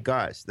 Oh, my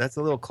gosh. That's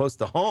a little close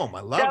to home.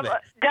 I love it.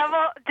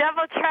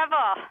 Double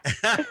trouble.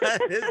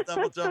 It is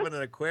double trouble in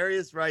an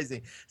Aquarius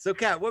rising. So,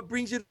 Kat, what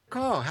brings you to the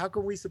call? How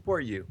can we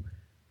support you?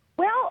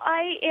 Well,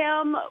 I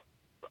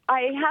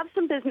have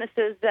some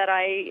businesses that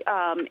I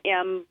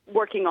am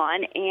working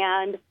on,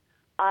 and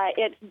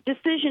it's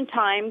decision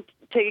time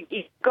to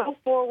go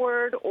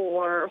forward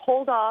or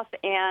hold off,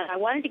 and I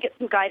wanted to get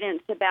some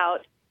guidance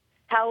about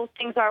how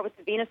things are with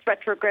the Venus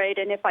retrograde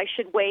and if I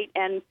should wait.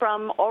 And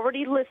from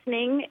already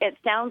listening, it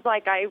sounds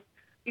like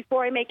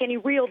before I make any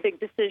real big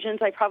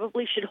decisions, I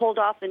probably should hold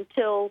off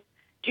until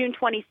June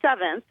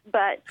 27th.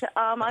 But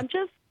I'm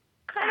just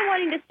kind of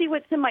wanting to see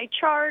what's in my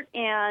chart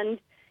and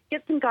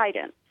get some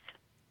guidance.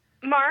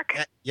 Mark?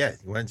 Yeah,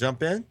 you want to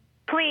jump in?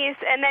 Please,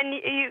 and then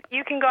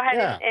you can go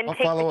ahead and I'll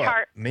take follow the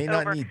chart up. May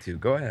not over. need to.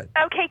 Go ahead.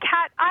 Okay,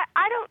 Kat,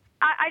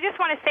 I just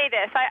want to say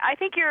this. I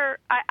think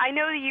I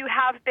know you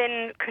have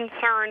been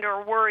concerned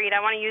or worried. I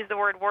want to use the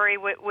word worry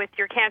with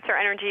your Cancer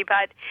energy,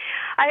 but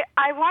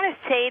I want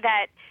to say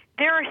that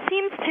there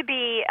seems to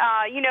be,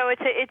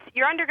 it's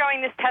you're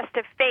undergoing this test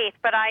of faith,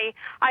 but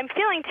I'm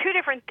feeling two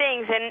different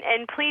things,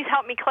 and please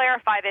help me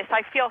clarify this.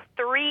 I feel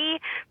three.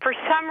 For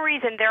some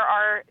reason,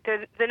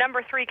 the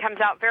number three comes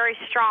out very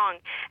strong,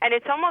 and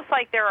it's almost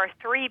like there are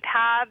three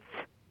paths.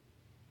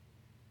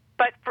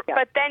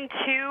 But then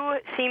two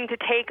seem to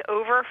take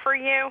over for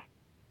you?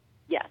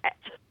 Yes.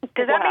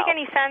 Does that make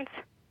any sense?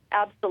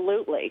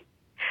 Absolutely.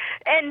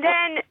 And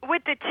then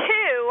with the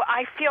two,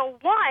 I feel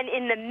one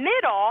in the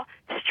middle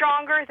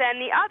stronger than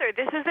the other.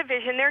 This is a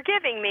vision they're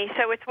giving me.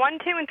 So it's 1,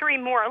 2, and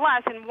 3 more or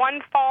less, and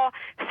one fall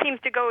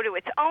seems to go to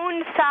its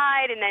own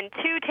side, and then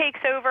 2 takes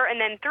over, and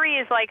then 3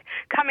 is like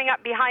coming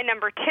up behind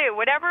number 2.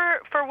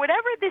 For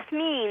whatever this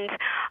means,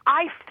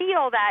 I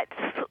feel that...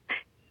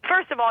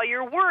 First of all,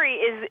 your worry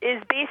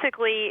is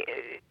basically,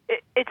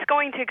 it's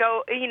going to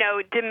go,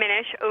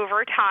 diminish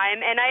over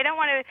time. And I don't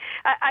want to,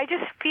 I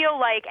just feel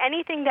like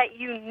anything that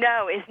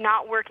is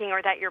not working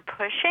or that you're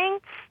pushing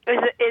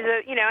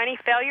any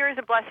failure is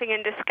a blessing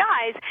in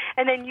disguise.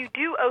 And then you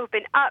do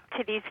open up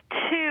to these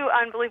two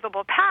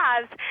unbelievable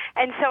paths.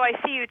 And so I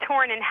see you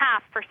torn in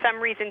half for some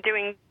reason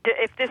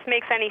if this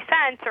makes any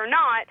sense or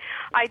not,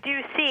 I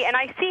do see, and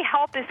I see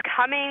help is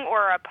coming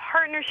or a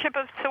partnership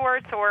of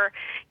sorts, or,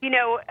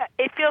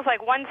 it feels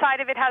like one side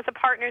of it has a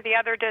partner, the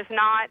other does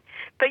not.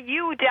 But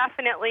you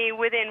definitely,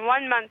 within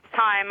 1 month's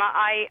time,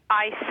 I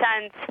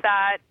sense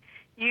that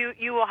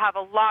you will have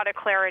a lot of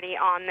clarity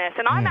on this.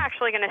 And I'm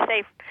actually going to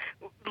say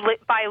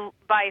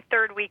by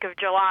third week of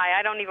July.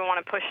 I don't even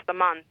want to push the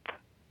month.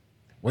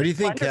 What do you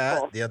think,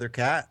 Wonderful. Kat? The other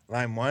Kat,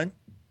 line 1?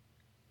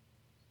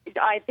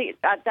 I think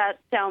that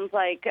sounds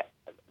like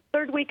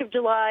third week of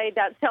July.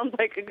 That sounds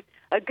like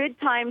a good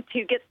time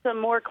to get some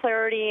more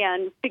clarity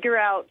and figure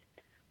out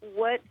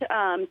what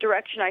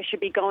direction I should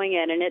be going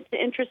in. And it's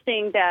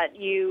interesting that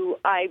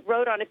I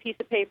wrote on a piece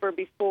of paper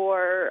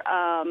before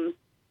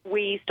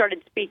we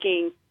started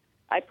speaking.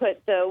 I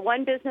put the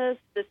one business,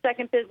 the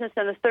second business,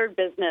 and the third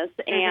business,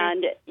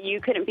 and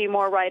you couldn't be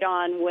more right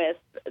on with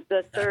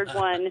the third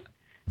one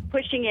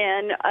pushing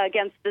in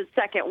against the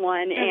second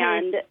one,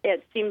 and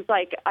it seems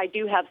like I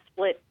do have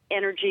split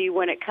energy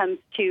when it comes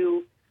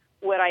to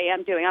what I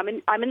am doing.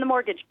 I'm in the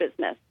mortgage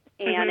business,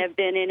 and have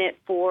been in it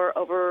for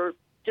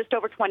just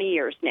over 20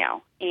 years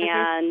now,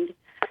 and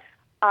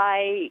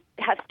I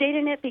have stayed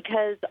in it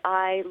because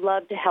I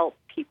love to help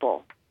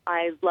people.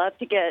 I love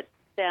to get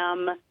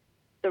them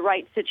the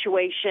right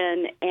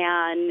situation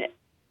and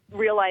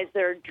realize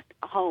their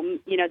home,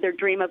 their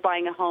dream of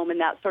buying a home and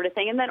that sort of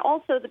thing. And then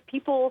also the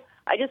people,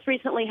 I just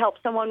recently helped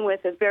someone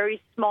with a very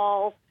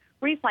small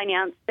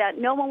refinance that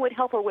no one would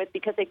help her with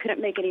because they couldn't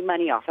make any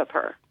money off of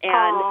her.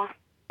 And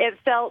it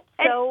felt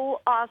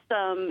so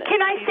awesome.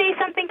 Can I say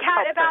something,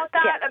 Kat, about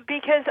that? Yes.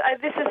 Because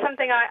this is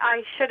something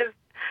I should have.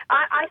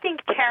 I think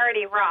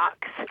charity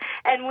rocks.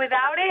 And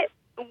without it,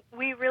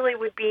 we really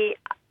would be,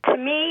 to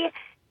me,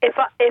 if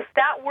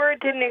that word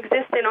didn't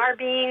exist in our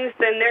beings,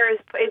 then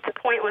it's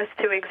pointless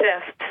to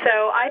exist.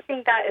 So I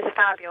think that is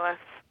fabulous.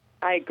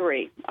 I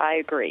agree.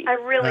 I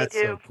really That's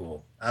do. So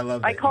cool. I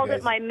love that. I called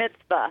it my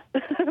mitzvah.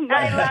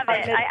 I love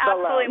it. I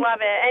absolutely love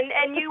it.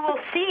 And you will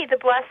see the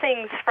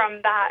blessings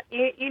from that.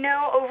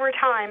 Over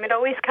time, it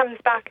always comes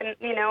back, and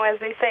as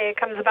they say, it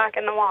comes back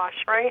in the wash,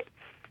 right?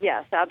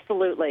 Yes,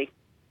 absolutely.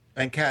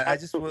 And Kat,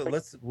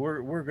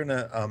 we're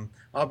gonna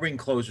I'll bring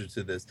closure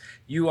to this.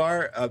 You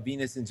are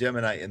Venus and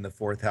Gemini in the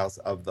 4th house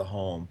of the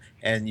home,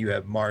 and you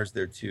have Mars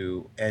there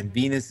too, and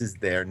Venus is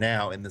there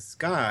now in the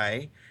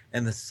sky,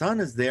 and the Sun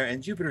is there,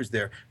 and Jupiter's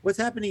there. What's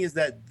happening is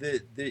that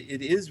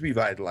it is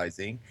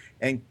revitalizing,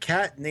 and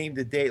Kat named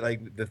a date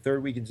like the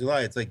 3rd week in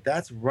July. It's like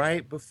that's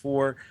right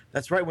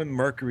when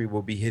Mercury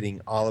will be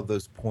hitting all of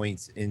those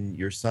points in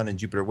your Sun and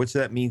Jupiter. Which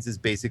that means is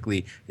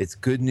basically it's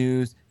good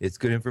news, it's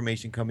good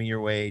information coming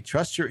your way.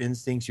 Trust your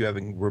instincts. You have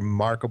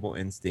remarkable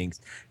instincts,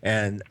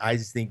 and I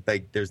just think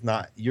like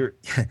you're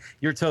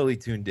totally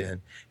tuned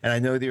in, and I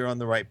know that you're on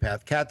the right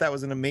path. Kat, that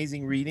was an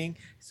amazing reading.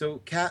 So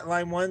Kat,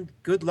 line 1,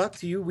 good luck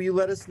to you. Will you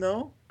let us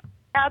know?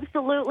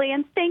 Absolutely,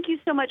 and thank you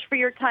so much for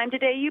your time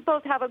today. You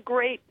both have a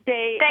great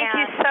day. Thank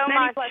you so many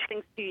much.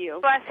 Blessings to you.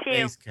 Bless you.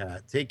 Thanks,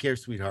 Kat. Take care,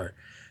 sweetheart.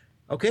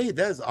 Okay,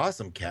 that is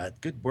awesome, Kat.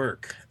 Good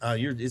work.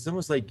 It's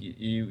almost like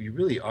you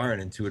really are an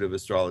intuitive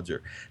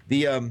astrologer.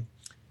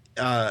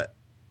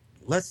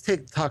 Let's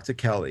talk to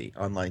Kelly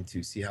on line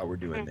 2. See how we're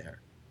doing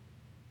there.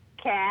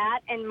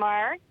 Katt and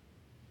Mark.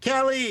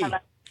 Kelly. Hello.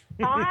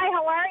 Hi,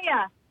 how are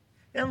you?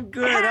 I'm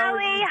good.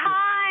 Kelly,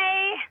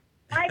 hi.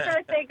 Hi,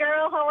 birthday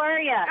girl. How are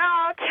you?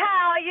 Oh,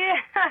 Cal,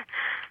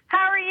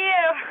 how are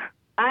you?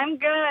 I'm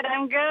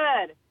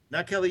good.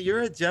 Now, Kelly,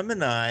 you're a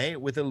Gemini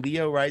with a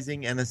Leo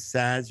rising and a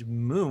Sag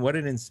moon. What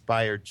an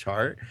inspired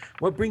chart.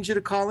 What brings you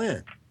to call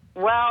in?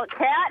 Well,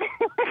 Katt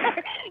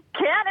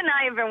and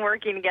I have been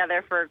working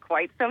together for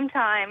quite some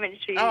time, and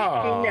she is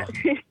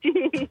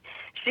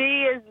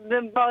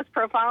the most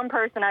profound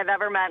person I've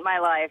ever met in my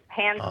life,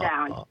 hands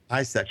down.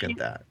 I second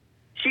that.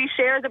 She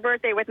shares a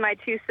birthday with my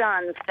 2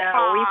 sons,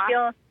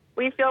 so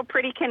we feel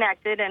pretty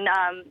connected. And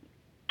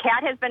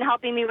Katt has been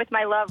helping me with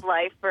my love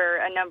life for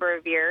a number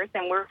of years,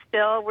 and we're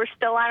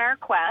still on our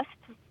quest.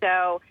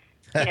 So,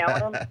 I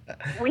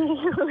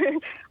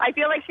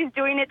feel like she's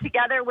doing it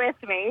together with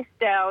me.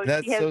 So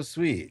that's so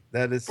sweet.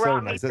 That is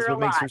so nice. That's what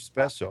makes her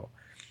special.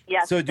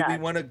 Yes. So do we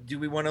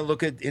want to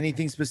look at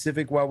anything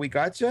specific while we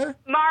got you?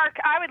 Mark,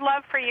 I would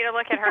love for you to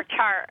look at her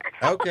chart.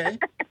 Okay,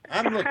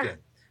 I'm looking.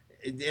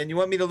 And you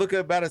want me to look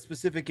about a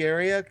specific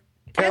area,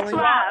 Kelly?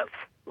 Love.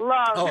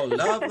 Oh,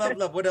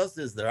 love. What else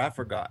is there? I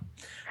forgot.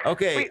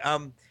 Okay.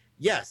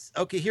 Yes.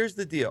 Okay. Here's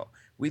the deal.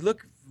 We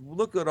look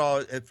look at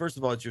all, first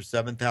of all, it's your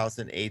 7th house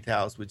and 8th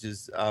house, which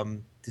is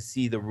to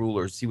see the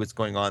ruler, see what's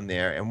going on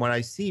there. And what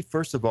I see,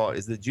 first of all,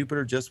 is that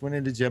Jupiter just went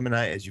into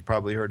Gemini, as you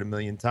probably heard a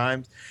million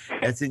times.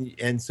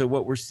 And so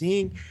what we're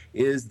seeing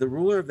is the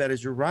ruler of that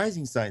is your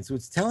rising sign. So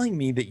it's telling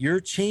me that you're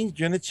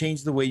going to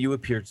change the way you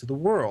appear to the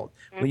world.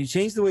 When you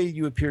change the way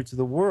you appear to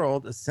the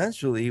world,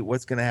 essentially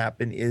what's going to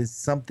happen is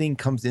something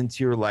comes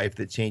into your life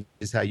that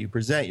changes how you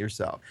present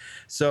yourself.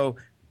 So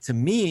to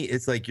me,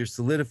 it's like you're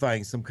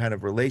solidifying some kind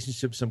of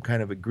relationship, some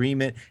kind of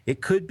agreement. It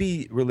could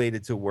be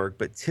related to work,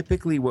 but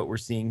typically what we're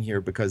seeing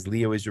here, because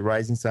Leo is your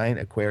rising sign,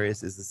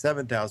 Aquarius is the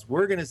 7th house,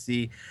 we're going to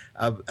see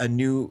a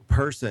new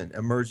person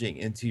emerging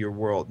into your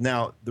world.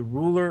 Now, the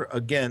ruler,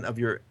 again, of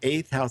your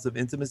 8th house of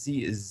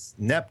intimacy is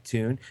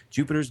Neptune.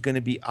 Jupiter's going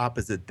to be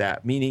opposite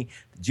that, meaning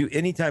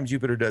anytime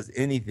Jupiter does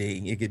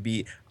anything, it could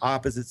be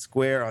opposite,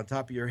 square, on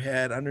top of your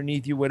head,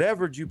 underneath you,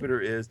 whatever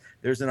Jupiter is,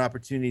 there's an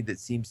opportunity that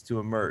seems to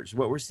emerge.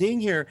 What we're seeing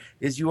here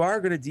is you are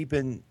going to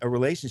deepen a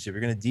relationship.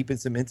 You're going to deepen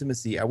some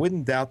intimacy. I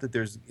wouldn't doubt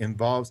that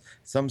involves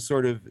some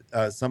sort of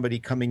somebody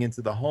coming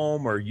into the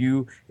home or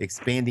you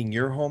expanding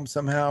your home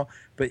somehow,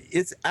 but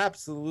it's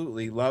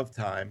absolutely love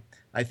time.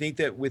 I think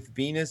that with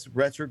Venus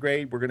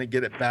retrograde, we're going to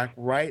get it back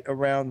right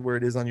around where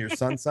it is on your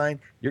sun sign.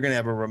 You're going to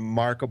have a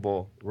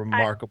remarkable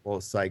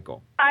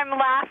cycle. I'm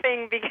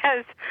laughing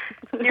because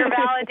you're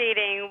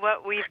validating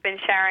what we've been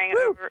sharing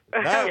over.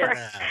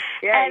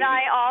 And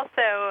I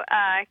also,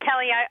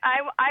 Kelly,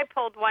 I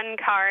pulled one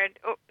card,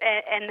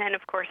 and then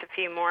of course a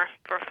few more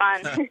for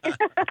fun. But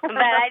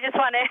I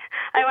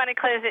want to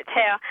close it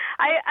too.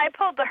 I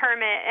pulled the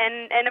Hermit,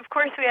 and of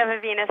course we have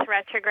a Venus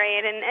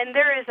retrograde, and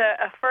there is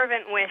a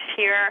fervent wish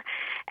here.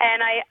 And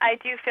I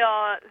do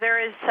feel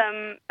there is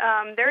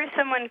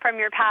someone from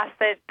your past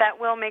that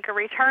will make a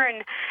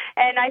return.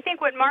 And I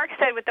think what Mark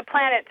said with the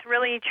planets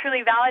really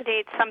truly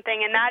validates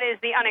something, and that is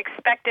the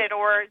unexpected.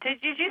 Or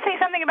did you say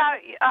something about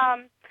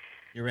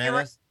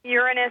Uranus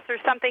or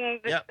something?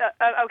 Yep.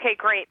 Okay,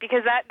 great,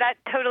 because that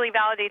totally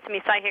validates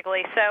me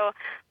psychically. So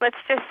let's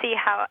just see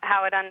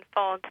how it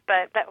unfolds.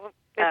 But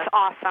it's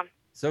awesome.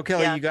 So,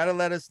 Kelly, you got to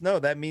let us know.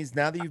 That means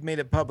now that you've made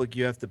it public,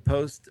 you have to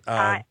post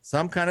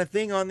some kind of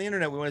thing on the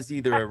internet. We want to see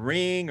either a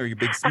ring or your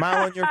big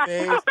smile on your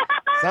face,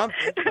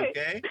 something,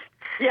 okay?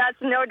 Yes,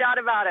 no doubt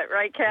about it,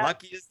 right, Kat?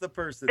 Lucky is the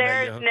person.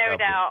 There's no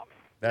doubt.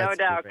 No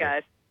doubt,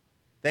 guys.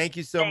 Thank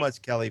you so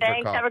much, Kelly, for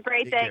calling. Thanks. Have a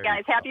great day,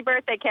 guys. Happy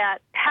birthday,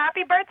 Kat.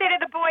 Happy birthday to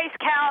the boys,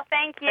 Cal.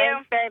 Thank you.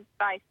 Thanks, babe.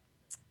 Bye.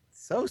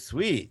 So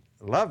sweet.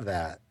 Love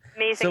that.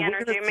 Amazing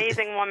energy.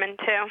 Amazing woman,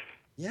 too.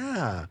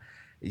 Yeah.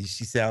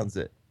 She sounds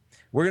it.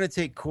 We're going to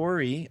take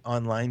Corey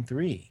on line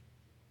 3.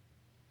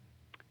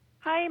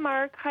 Hi,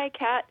 Mark. Hi,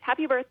 Kat.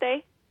 Happy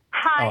birthday.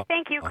 Hi.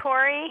 Thank you,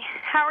 Corey.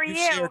 How are you?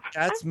 You share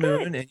Kat's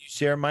moon, and you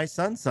share my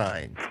sun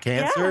sign.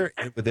 Cancer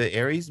with the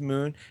Aries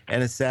moon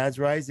and a Sag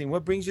rising.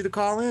 What brings you to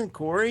call in,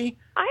 Corey?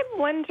 I'm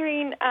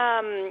wondering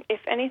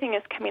if anything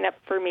is coming up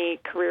for me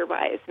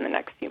career-wise in the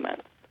next few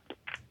months.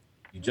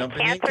 You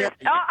jumping in, Kat?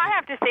 Oh, I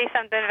have to say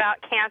something about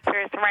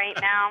cancers right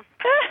now.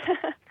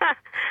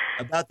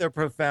 About their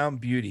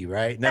profound beauty,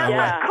 right? Now,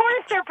 of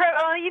course they're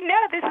well,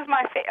 this is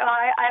my favorite.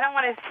 I don't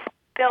want to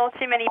spill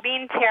too many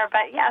beans here,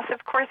 but yes,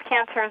 of course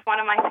Cancer is one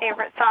of my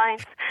favorite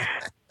signs.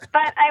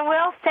 But I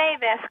will say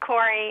this,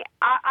 Corey.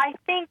 I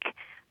think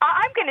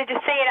I'm going to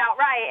just say it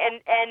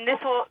outright, and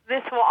this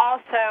will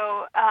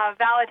also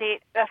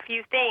validate a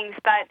few things.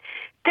 But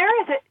there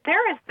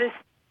is this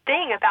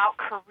thing about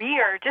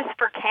career just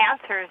for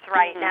cancers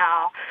right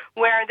now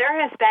where there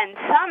has been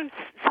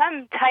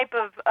some type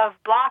of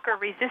block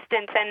or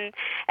resistance, and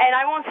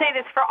I won't say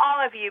this for all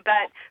of you,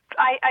 but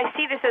I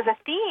see this as a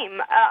theme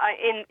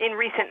in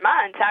recent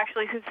months,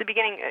 actually since the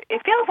beginning.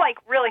 It feels like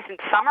really since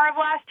summer of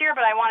last year,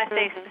 but I want to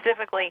say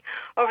specifically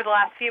over the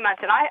last few months,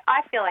 and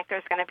I feel like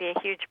there's going to be a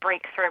huge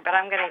breakthrough, but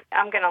I'm going to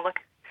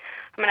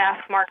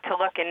ask Mark to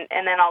look, and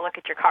then I'll look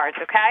at your cards,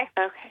 okay?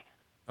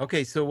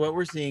 Okay, so what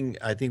we're seeing,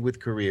 I think, with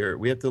career,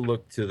 we have to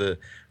look to the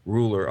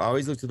ruler. I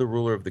always look to the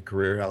ruler of the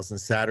career house, and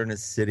Saturn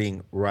is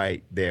sitting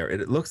right there.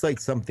 It looks like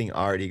something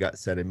already got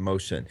set in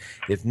motion.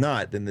 If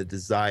not, then the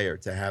desire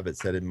to have it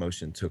set in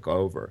motion took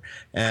over.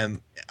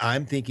 And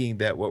I'm thinking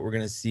that what we're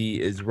going to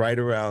see is right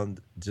around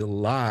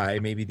July,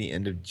 maybe the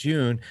end of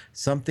June,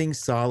 something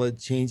solid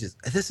changes.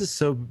 This is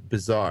so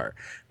bizarre.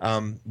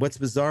 What's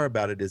bizarre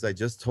about it is I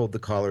just told the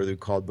caller who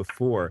called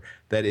before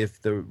that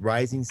if the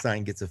rising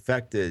sign gets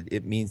affected,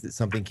 it means that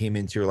something came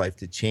into your life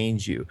to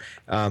change you.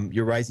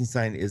 Your rising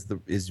sign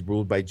is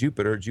ruled by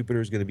Jupiter. Jupiter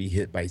is going to be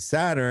hit by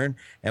Saturn,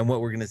 and what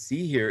we're going to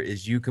see here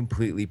is you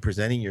completely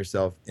presenting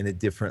yourself in a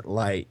different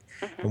light.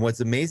 And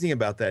what's amazing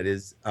about that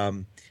is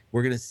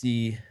we're going to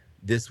see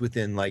this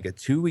within like a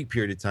 2-week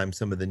period of time,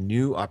 some of the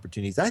new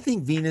opportunities. I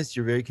think Venus,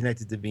 you're very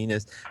connected to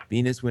Venus.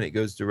 Venus, when it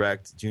goes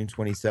direct, June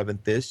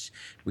 27th-ish,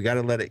 we got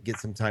to let it get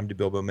some time to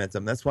build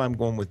momentum. That's why I'm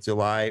going with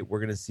July. We're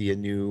going to see a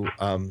new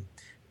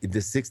the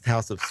 6th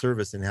house of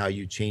service and how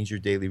you change your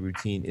daily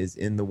routine is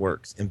in the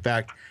works. In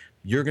fact,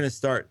 you're going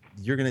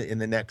to, in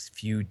the next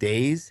few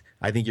days,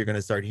 I think you're going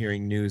to start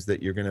hearing news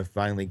that you're going to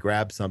finally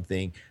grab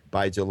something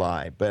by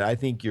July. But I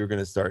think you're going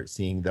to start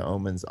seeing the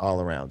omens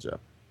all around you.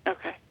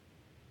 Okay.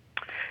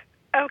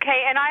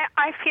 Okay, and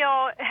I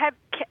feel,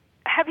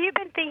 have you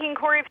been thinking,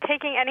 Corey, of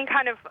taking any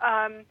kind of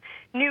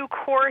new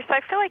course?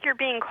 I feel like you're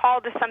being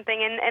called to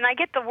something, and I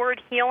get the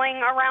word healing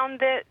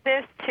around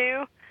this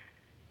too.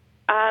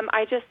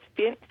 I just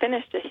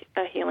finished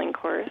a healing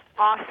course.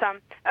 Awesome.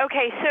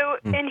 Okay, so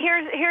and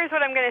here's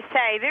what I'm going to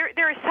say.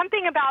 There is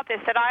something about this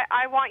that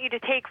I want you to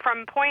take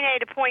from point A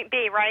to point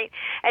B, right?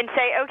 And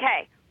say,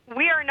 okay,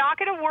 we are not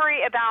going to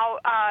worry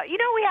about,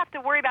 we have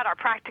to worry about our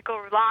practical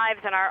lives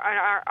and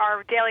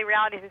our daily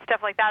realities and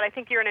stuff like that. I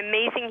think you're an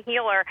amazing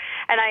healer,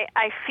 and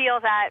I feel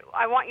that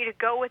I want you to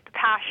go with the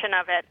passion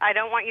of it. I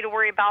don't want you to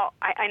worry about,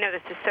 I know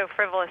this is so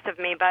frivolous of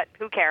me, but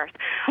who cares?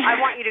 I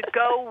want you to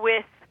go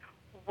with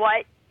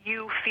what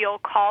you feel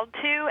called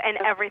to, and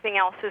everything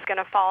else is going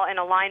to fall in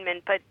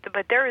alignment. But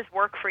there is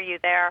work for you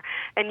there,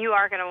 and you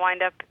are going to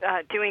wind up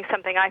doing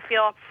something. I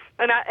feel,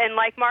 and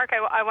like Mark,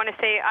 I want to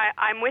say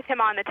I'm with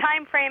him on the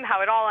time frame, how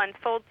it all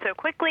unfolds so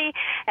quickly,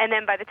 and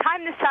then by the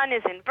time the sun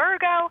is in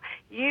Virgo,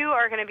 you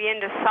are going to be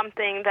into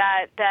something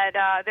that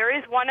there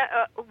is one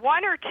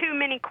or two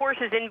mini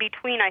courses in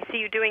between. I see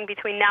you doing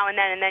between now and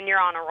then you're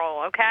on a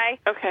roll. Okay.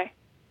 Okay.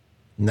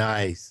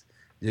 Nice.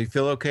 Do you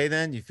feel okay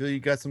then? You feel you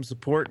got some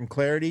support and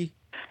clarity?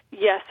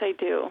 Yes, I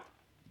do.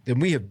 Then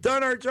we have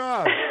done our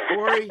job,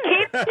 Corey.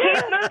 keep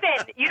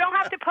moving. You don't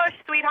have to push,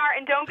 sweetheart,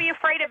 and don't be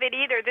afraid of it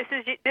either. This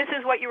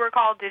is what you were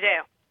called to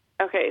do.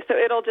 Okay, so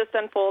it'll just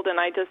unfold, and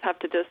I just have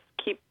to just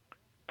keep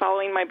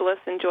following my bliss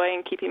and joy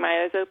and keeping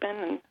my eyes open.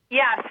 And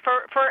yes,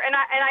 and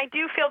I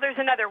do feel there's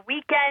another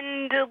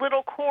weekend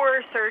little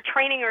course or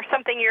training or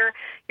something. You're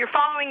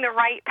following the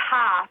right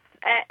path.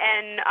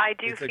 And I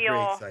do feel,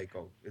 a great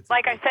cycle.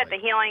 Like I said, the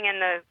healing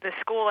and the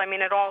school. I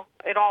mean, it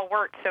all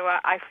worked. So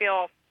I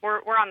feel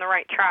we're on the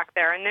right track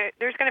there. And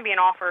there's going to be an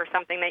offer or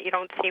something that you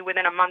don't see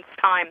within a month's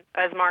time,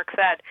 as Mark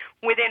said.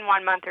 Within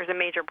 1 month, there's a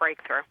major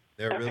breakthrough.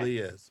 There really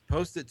is.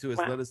 Post it to us.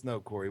 Wow. Let us know,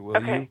 Corey. Will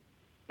you?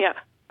 Yeah.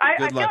 I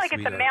feel luck, like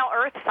sweetheart. it's a male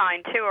Earth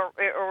sign too,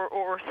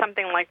 or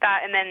something like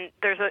that. And then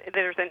there's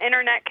an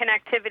internet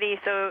connectivity,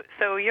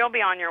 so you'll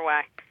be on your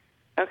way.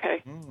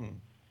 Okay.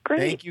 Great.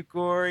 Thank you,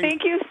 Corey.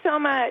 Thank you so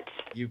much.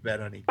 You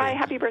bet, honey. Bye.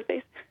 Happy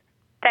birthdays.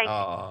 Thank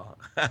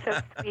you.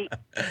 So sweet.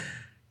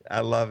 I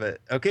love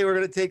it. Okay, we're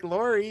going to take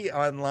Lori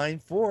on line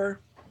 4.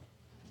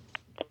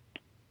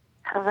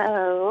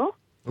 Hello.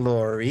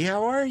 Lori,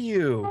 how are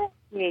you?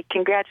 Hey,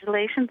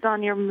 congratulations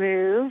on your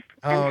move.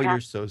 Oh, and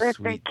you're so birthday,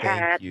 sweet.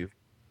 Kat. Thank you.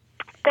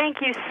 Thank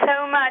you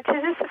so much.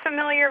 Is this a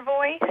familiar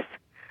voice?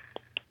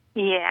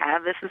 Yeah,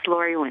 this is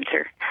Lori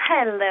Winter.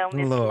 Hello,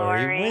 Miss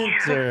Lori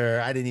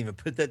Winter. I didn't even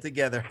put that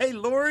together. Hey,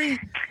 Lori.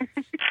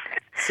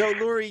 So,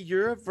 Lori,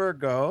 you're a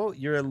Virgo,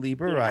 you're a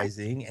Libra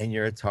rising, and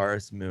you're a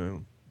Taurus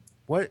moon.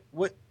 What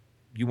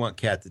you want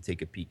Kat to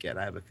take a peek at?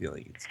 I have a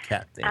feeling it's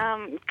Kat thing.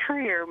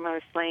 Career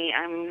mostly.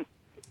 I'm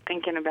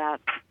thinking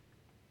about.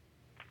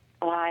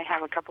 Well, I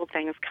have a couple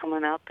things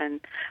coming up, and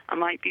I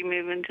might be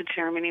moving to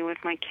Germany with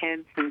my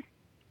kids, and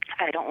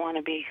I don't want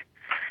to be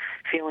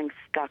feeling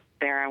stuck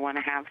there. I want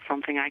to have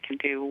something I can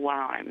do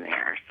while I'm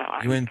there. So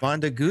you and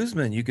Vonda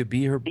Guzman, you could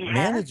be her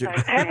manager.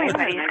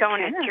 Everybody's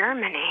going to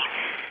Germany.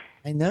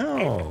 I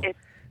know. It's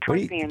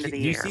towards the end of the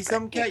year. You see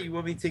something, Kat? You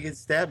want me to take a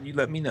stab? You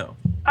let me know.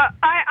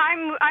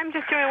 I'm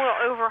just doing a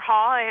little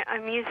overhaul.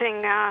 I'm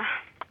using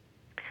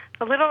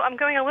I'm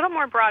going a little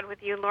more broad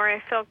with you, Lori.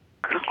 I feel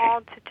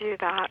called to do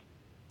that.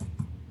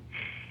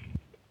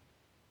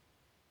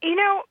 You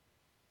know,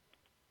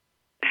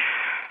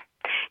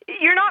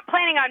 you're not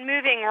planning on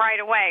moving right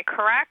away,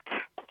 correct?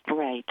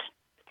 Right.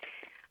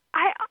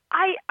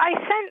 I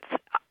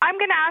sense. I'm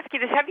going to ask you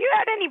this. Have you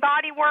had any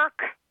body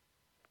work?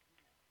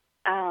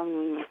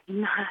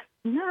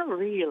 Not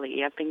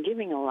really. I've been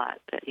giving a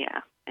lot, but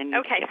yeah.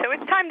 Okay, so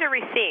it's time to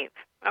receive.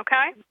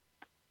 Okay.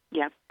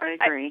 Yep, I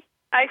agree.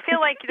 I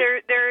feel like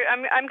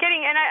I'm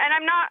getting, and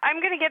I'm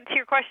going to get to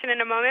your question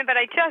in a moment, but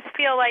I just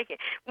feel like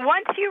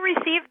once you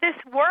receive this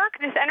work,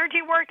 this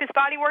energy work, this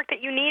body work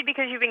that you need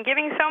because you've been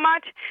giving so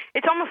much,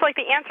 it's almost like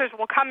the answers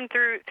will come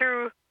through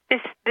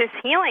this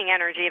healing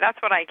energy.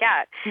 That's what I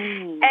get.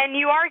 And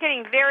you are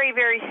getting very,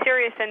 very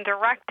serious and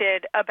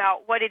directed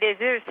about what it is.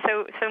 There's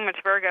so much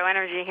Virgo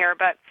energy here,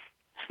 but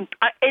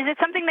is it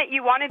something that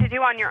you wanted to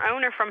do on your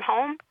own or from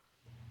home?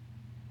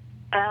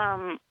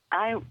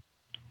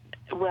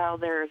 Well,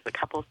 there's a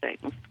couple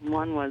things.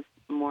 One was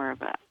more of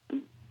to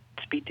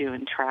be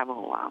doing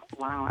travel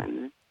while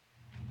I'm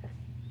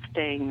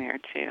staying there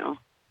too.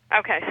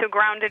 Okay, so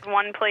grounded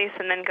one place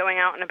and then going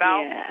out and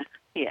about? Yeah,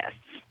 yes.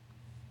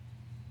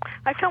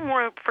 I feel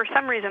more, for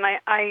some reason,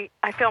 I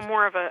feel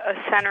more of a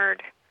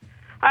centered.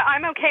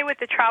 I'm okay with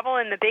the travel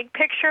in the big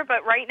picture,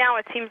 but right now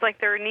it seems like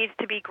there needs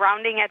to be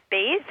grounding at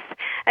base,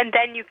 and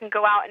then you can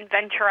go out and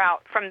venture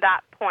out from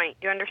that point.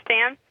 You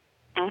understand?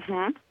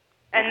 Mm-hmm.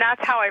 And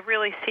that's how I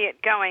really see it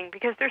going,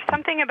 because there's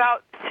something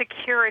about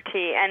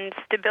security and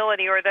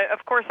stability, or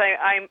of course,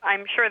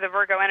 I'm sure the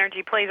Virgo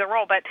energy plays a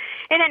role, but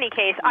in any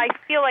case, I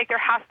feel like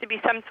there has to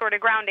be some sort of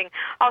grounding.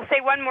 I'll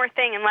say one more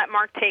thing and let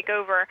Mark take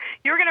over.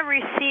 You're going to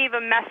receive a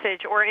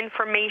message or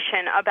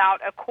information about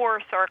a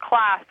course or a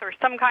class or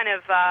some kind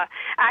of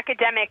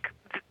academic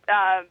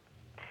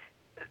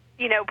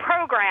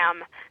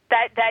program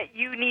that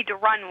you need to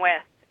run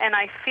with. And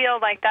I feel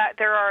like that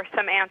there are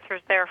some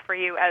answers there for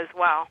you as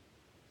well.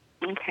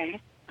 Okay.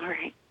 All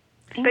right.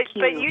 Thank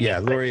you.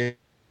 Lori.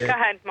 Go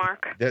ahead,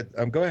 Mark.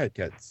 Go ahead,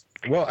 Kat.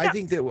 Well, I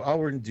think that all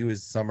we're going to do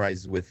is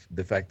summarize with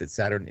the fact that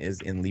Saturn is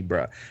in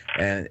Libra.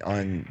 And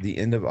on the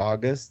end of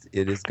August,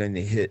 it is going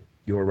to hit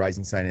your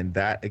rising sign. And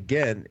that,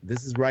 again,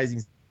 this is rising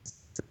sign.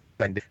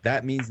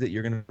 That means that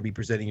you're going to be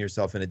presenting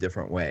yourself in a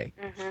different way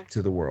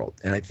to the world.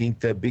 And I think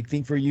the big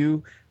thing for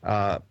you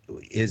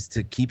is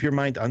to keep your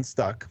mind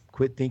unstuck.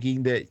 Quit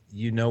thinking that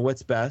you know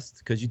what's best,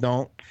 because you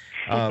don't.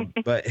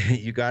 But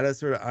you got to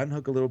sort of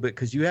unhook a little bit,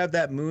 because you have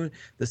that moon,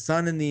 the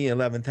sun in the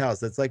 11th house.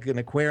 That's like an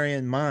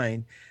Aquarian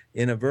mind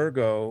in a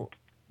Virgo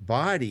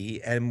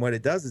body. And what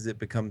it does is it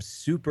becomes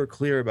super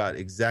clear about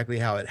exactly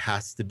how it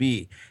has to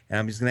be. And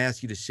I'm just going to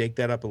ask you to shake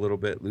that up a little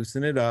bit,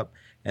 loosen it up,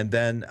 and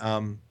then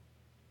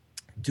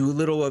do a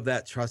little of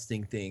that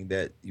trusting thing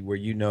where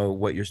you know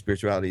what your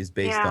spirituality is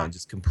based on,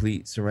 just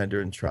complete surrender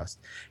and trust.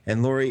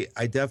 And Lori,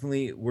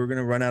 we're going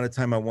to run out of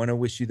time. I want to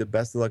wish you the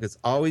best of luck. It's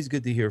always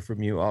good to hear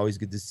from you, always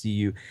good to see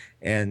you.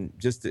 And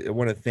I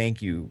want to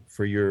thank you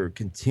for your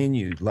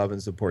continued love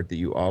and support that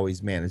you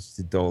always manage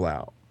to dole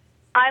out.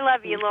 I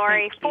love you,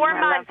 Lori. 4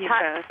 months.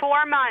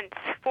 4 months.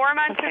 4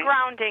 months of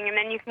grounding, and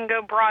then you can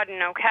go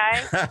broaden,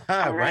 okay?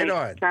 Right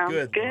on. Sounds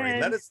good,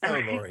 Lori. Let us know,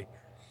 Lori.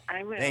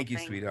 I will. Thank you,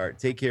 sweetheart.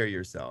 Take care of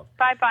yourself.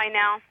 Bye-bye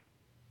now.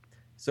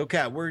 So,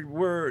 Kat,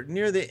 we're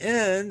near the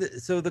end.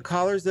 So the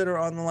callers that are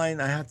on the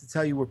line, I have to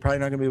tell you, we're probably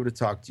not going to be able to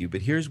talk to you.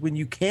 But here's when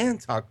you can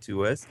talk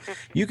to us.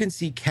 You can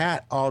see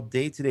Kat all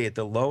day today at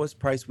the lowest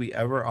price we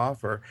ever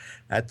offer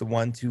at the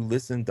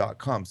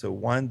 12listen.com. So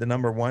the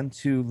number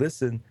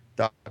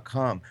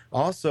 12listen.com.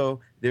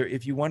 Also,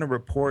 if you want to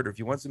report or if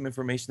you want some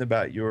information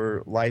about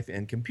your life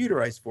in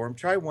computerized form,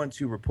 try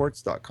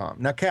 12reports.com.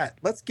 Now, Kat,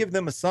 let's give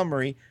them a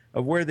summary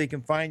of where they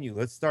can find you.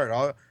 Let's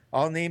start.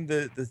 I'll name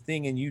the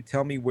thing and you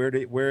tell me where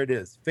it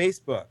is.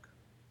 Facebook.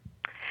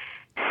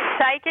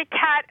 Psychic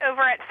Kat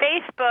over at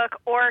Facebook,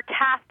 or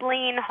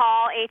Kathleen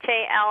Hall,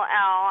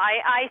 Hall.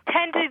 I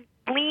tend to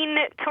lean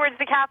towards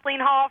the Kathleen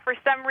Hall for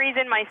some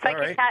reason. My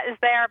Psychic Kat is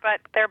there,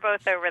 but they're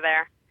both over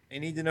there. They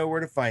need to know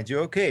where to find you.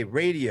 Okay,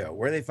 radio,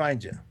 where do they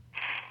find you?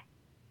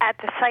 At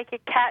the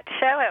Psychic Kat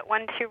Show at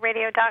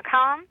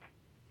 12radio.com.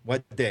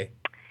 What day?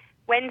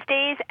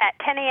 Wednesdays at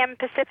 10 a.m.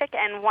 Pacific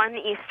and 1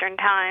 Eastern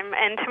Time.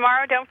 And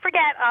tomorrow, don't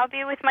forget, I'll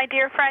be with my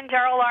dear friend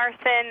Gerald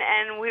Larson,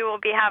 and we will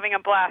be having a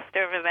blast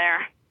over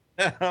there.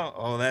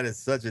 Oh, that is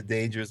such a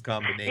dangerous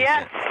combination.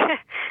 Yes.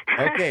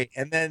 Okay,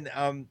 and then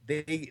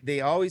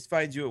they always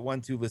find you at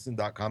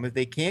 12listen.com. If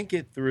they can't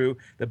get through,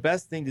 the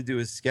best thing to do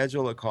is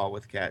schedule a call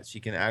with Kat. She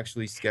can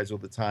actually schedule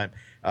the time.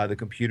 The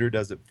computer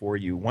does it for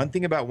you. One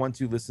thing about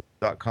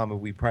 12listen.com,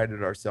 we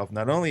prided ourselves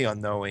not only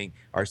on knowing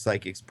our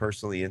psychics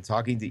personally and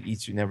talking to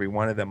each and every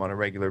one of them on a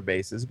regular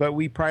basis, but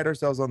we pride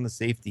ourselves on the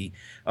safety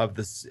of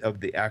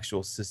the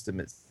actual system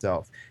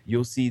itself.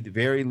 You'll see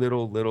very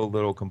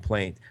little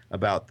complaint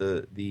about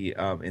the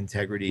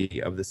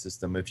integrity of the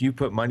system. If you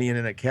put money in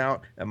an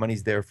account, that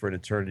money's there for an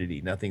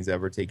eternity. Nothing's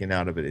ever taken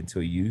out of it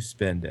until you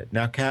spend it.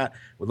 Now, Kat,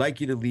 would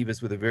like you to leave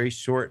us with a very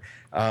short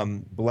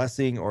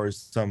blessing or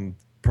some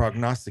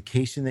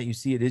prognostication that you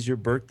see. It is your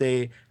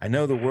birthday. I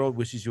know the world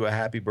wishes you a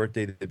happy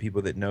birthday to the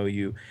people that know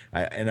you,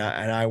 and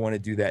I want to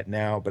do that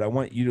now, but I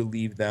want you to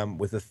leave them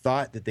with a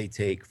thought that they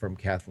take from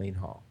Kathleen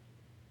Hall.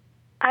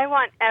 I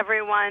want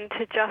everyone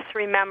to just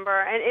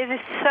remember, and it is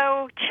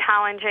so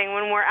challenging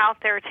when we're out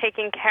there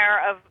taking care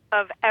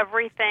of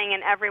everything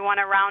and everyone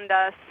around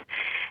us,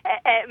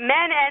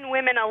 men and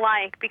women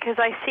alike, because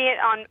I see it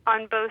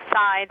on both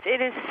sides.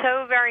 It is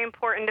so very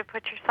important to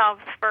put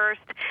yourselves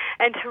first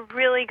and to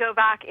really go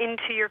back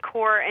into your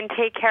core and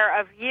take care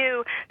of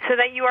you so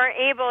that you are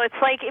able, it's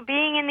like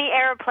being in the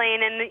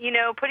airplane and,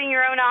 putting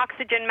your own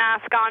oxygen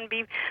mask on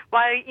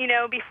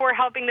before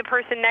helping the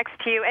person next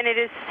to you. And it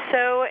is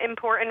so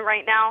important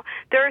right now.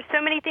 There are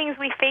so many things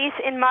we face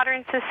in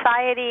modern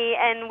society,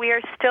 and we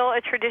are still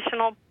a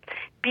traditional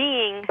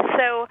being.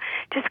 So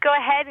just go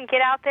ahead and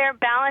get out there,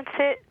 balance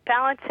it,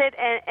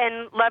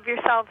 and love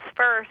yourselves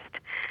first.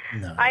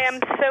 Nice. I am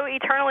so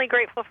eternally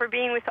grateful for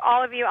being with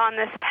all of you on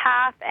this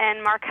path,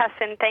 and Mark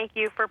Hesson, thank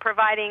you for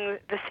providing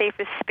the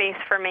safest space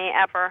for me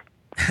ever.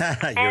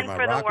 You're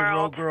my rock and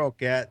roll girl,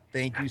 Kat.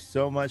 Thank you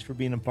so much for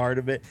being a part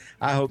of it.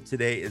 I hope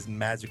today is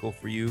magical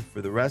for you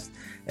for the rest,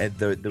 and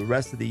the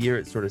rest of the year.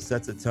 It sort of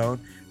sets a tone.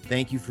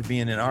 Thank you for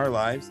being in our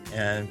lives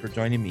and for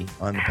joining me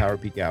on the Power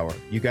Peak Hour.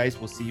 You guys,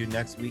 we'll see you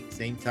next week,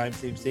 same time,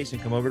 same station.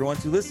 Come over to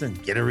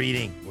 12listen, get a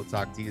reading. We'll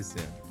talk to you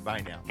soon.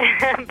 Bye now.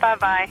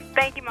 Bye-bye.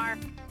 Thank you, Mark.